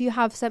if you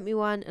have sent me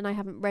one and I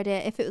haven't read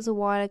it, if it was a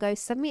while ago,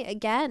 send me it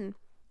again.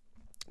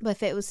 But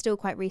if it was still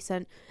quite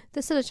recent,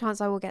 there's still a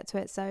chance I will get to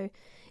it. So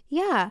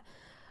yeah,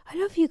 I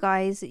love you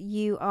guys.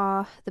 You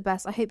are the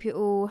best. I hope you're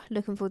all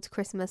looking forward to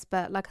Christmas.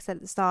 But like I said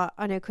at the start,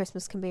 I know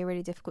Christmas can be a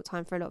really difficult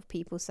time for a lot of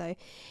people. So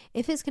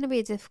if it's going to be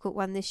a difficult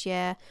one this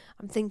year,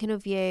 I'm thinking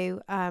of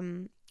you.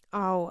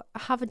 I'll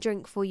have a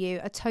drink for you,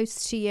 a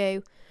toast to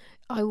you.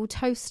 I will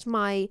toast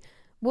my...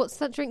 What's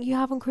that drink you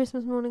have on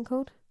Christmas morning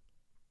called?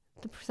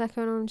 The Prosecco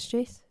and orange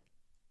juice?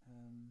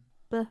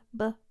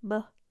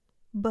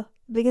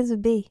 Begins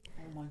with B.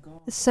 Oh my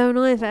god. It's so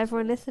annoying for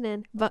everyone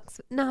listening.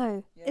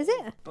 No. Yeah, Is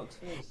it? Bucks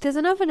Fizz. There's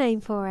another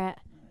name for it.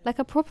 Like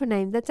a proper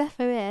name. There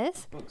definitely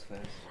is. Bucks Fizz.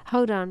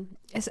 Hold on.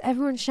 Is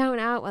everyone shouting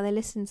out while they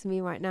listen to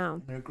me right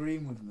now? They're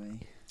agreeing with me.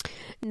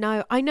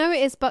 No, I know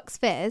it is Bucks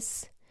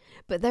Fizz,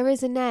 but there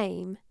is a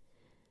name.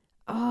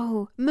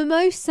 Oh,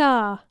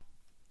 Mimosa.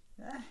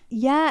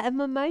 Yeah, a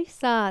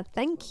mimosa.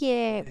 Thank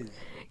you.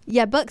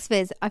 Yeah, Bucks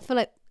Fizz. I feel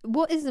like,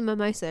 what is a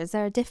mimosa? Is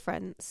there a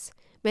difference?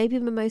 Maybe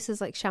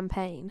mimosa's like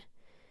champagne.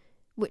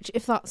 Which,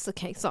 if that's the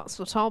case, that's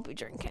what I'll be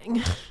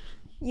drinking.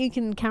 You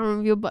can carry on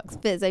with your Bucks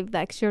Fizz over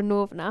there because you're a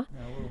northerner. Yeah,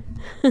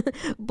 I will.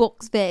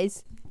 Bucks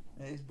Fizz.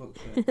 It is Bucks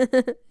Fizz.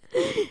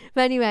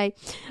 But anyway,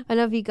 I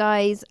love you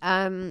guys.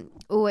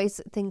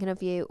 Always thinking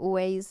of you,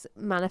 always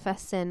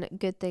manifesting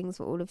good things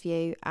for all of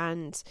you,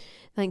 and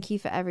thank you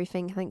for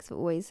everything. Thanks for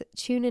always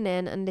tuning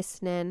in and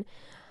listening.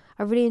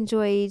 I really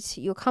enjoyed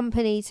your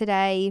company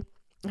today.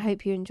 I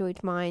hope you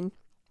enjoyed mine,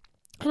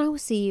 and I will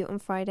see you on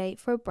Friday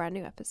for a brand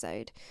new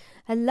episode.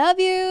 I love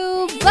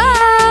you.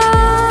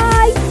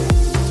 Bye.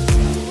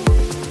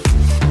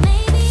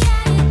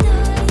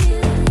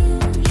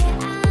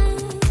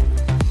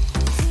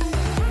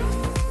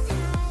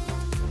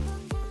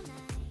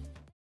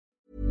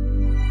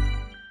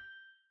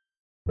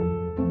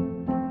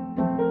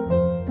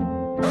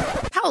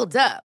 Hold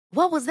up.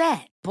 What was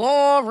that?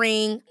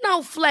 Boring.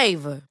 No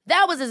flavor.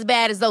 That was as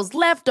bad as those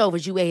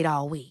leftovers you ate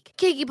all week.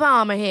 Keke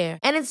Palmer here,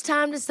 and it's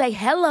time to say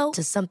hello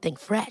to something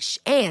fresh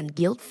and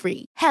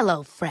guilt-free.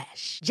 Hello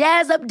Fresh.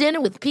 Jazz up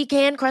dinner with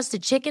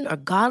pecan-crusted chicken or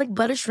garlic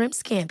butter shrimp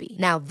scampi.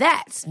 Now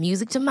that's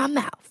music to my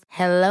mouth.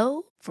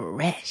 Hello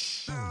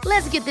Fresh.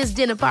 Let's get this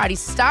dinner party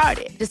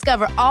started.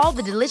 Discover all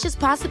the delicious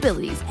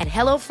possibilities at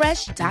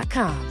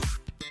HelloFresh.com.